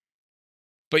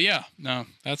 But yeah, no,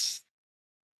 that's...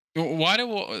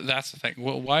 That's the thing.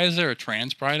 Why is there a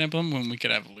trans pride emblem when we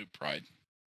could have a loot pride?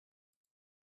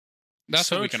 That's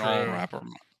so what we can all wrap our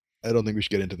mind. I don't think we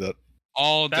should get into that.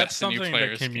 All That's Destiny something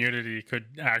players the community could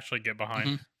actually get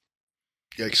behind.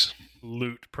 Yikes.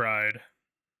 Loot pride.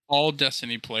 All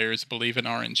Destiny players believe in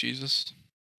RNGesus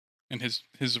and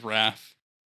his wrath.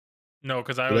 No,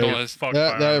 because I would fuck by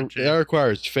RNG. That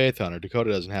requires faith, Hunter.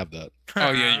 Dakota doesn't have that.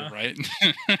 Oh yeah, you're right.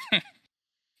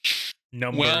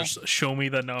 Numbers. Well, show me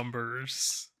the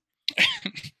numbers.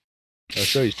 I'll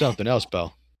show you something else,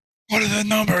 pal. What are the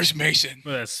numbers, Mason?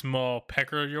 With that small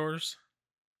pecker of yours?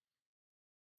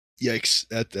 Yikes.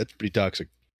 That's pretty toxic.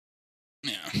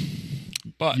 Yeah.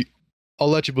 But I'll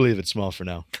let you believe it's small for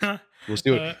now. We'll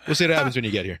see what happens when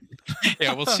you get here.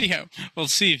 Yeah, we'll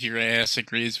see if your ass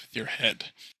agrees with your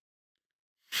head.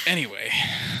 Anyway.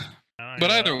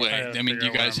 But either way, I mean, do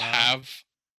you guys have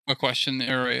a question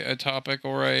or a topic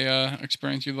or a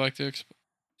experience you'd like to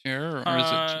share, or is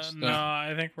it just no,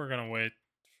 I think we're gonna wait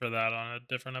for that on a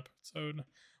different episode.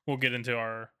 We'll get into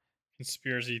our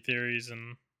conspiracy theories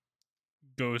and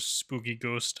spooky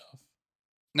ghost stuff.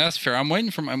 That's fair. I'm waiting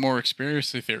for my more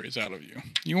conspiracy theories out of you.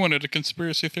 You wanted a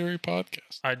conspiracy theory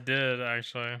podcast. I did,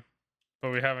 actually.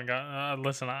 But we haven't got...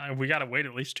 listen, we got to wait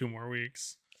at least 2 more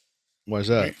weeks. Why is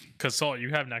that? Because, Salt,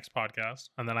 you have next podcast,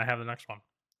 and then I have the next one.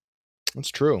 That's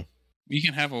true. We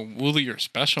can have a Woolier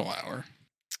special hour.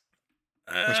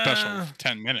 Or special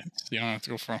 10 minutes. You don't have to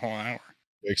go for a whole hour.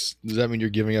 Does that mean you're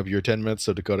giving up your 10 minutes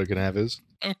so Dakota can have his?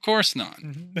 Of course not.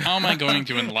 How am I going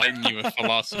to enlighten you with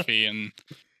philosophy and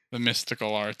the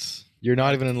mystical arts? You're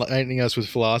not even enlightening us with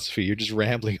philosophy. You're just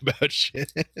rambling about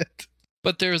shit.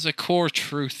 But there's a core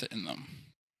truth in them.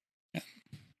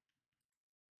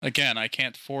 Again, I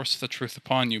can't force the truth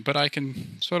upon you, but I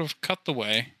can sort of cut the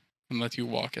way and let you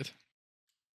walk it.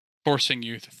 Forcing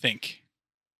you to think.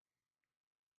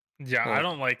 Yeah, I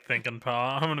don't like thinking, pal.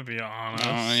 I'm going to be honest.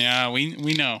 Oh, yeah,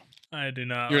 we know. I do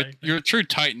not You're a true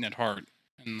Titan at heart,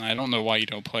 and I don't know why you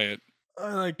don't play it.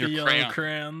 I like the yellow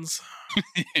crayons.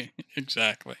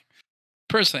 Exactly.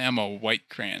 Personally, I'm a white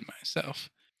crayon myself.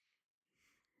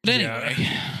 But anyway.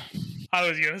 Yeah. I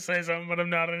was going to say something, but I'm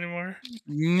not anymore.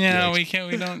 No, we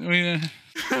can't. We don't. We're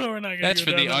not going to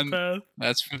go down that path.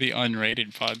 That's for the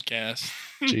unrated podcast.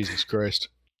 Jesus Christ.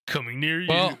 Coming near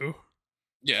you.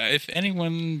 Yeah, if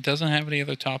anyone doesn't have any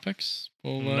other topics,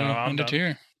 we'll end it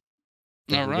here.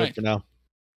 All right. For now.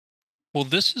 Well,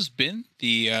 this has been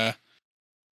the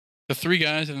 3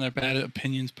 Guys and Their Bad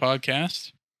Opinions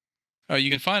podcast. You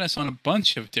can find us on a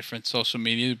bunch of different social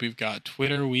media. We've got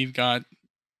Twitter. We've got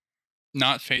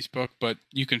not Facebook, but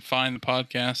you can find the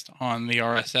podcast on the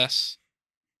RSS,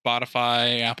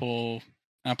 Spotify, Apple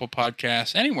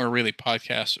Podcasts, anywhere really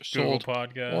podcasts are sold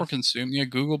or consumed. Yeah,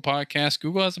 Google Podcasts.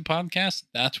 Google has a podcast.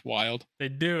 That's wild. They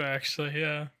do actually,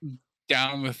 yeah.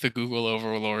 Down with the Google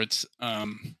overlords.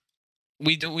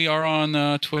 We are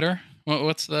on Twitter.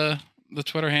 What's the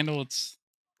Twitter handle? It's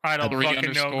I don't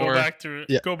fucking know.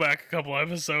 Go back a couple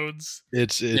episodes.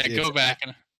 Go back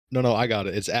and No, I got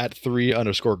it. It's at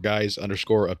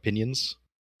 3_guys_opinions.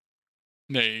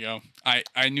 There you go.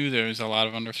 I knew there was a lot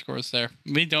of underscores there.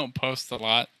 We don't post a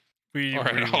lot. We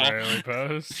rarely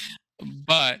post.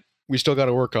 But we still got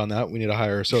to work on that. We need to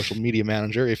hire a social media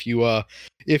manager. If you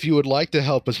would like to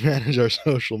help us manage our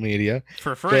social media,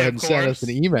 for free, go ahead and send us an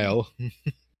email.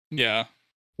 Yeah.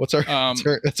 What's our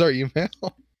that's our email?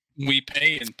 We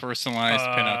pay in personalized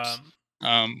pinups.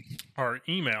 Our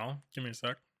email. Give me a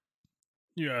sec.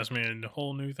 You asked me a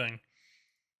whole new thing.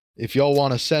 If y'all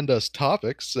want to send us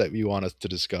topics that you want us to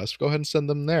discuss, go ahead and send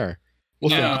them there. We'll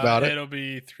think about it. It'll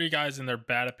be 3 guys and their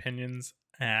bad opinions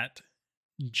at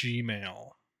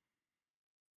Gmail.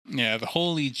 Yeah, the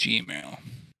holy Gmail.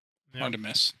 Yep. Hard to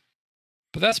miss.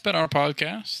 But that's been our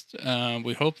podcast.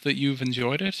 We hope that you've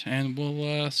enjoyed it, and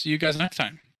we'll see you guys next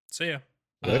time. See ya.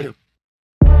 Later.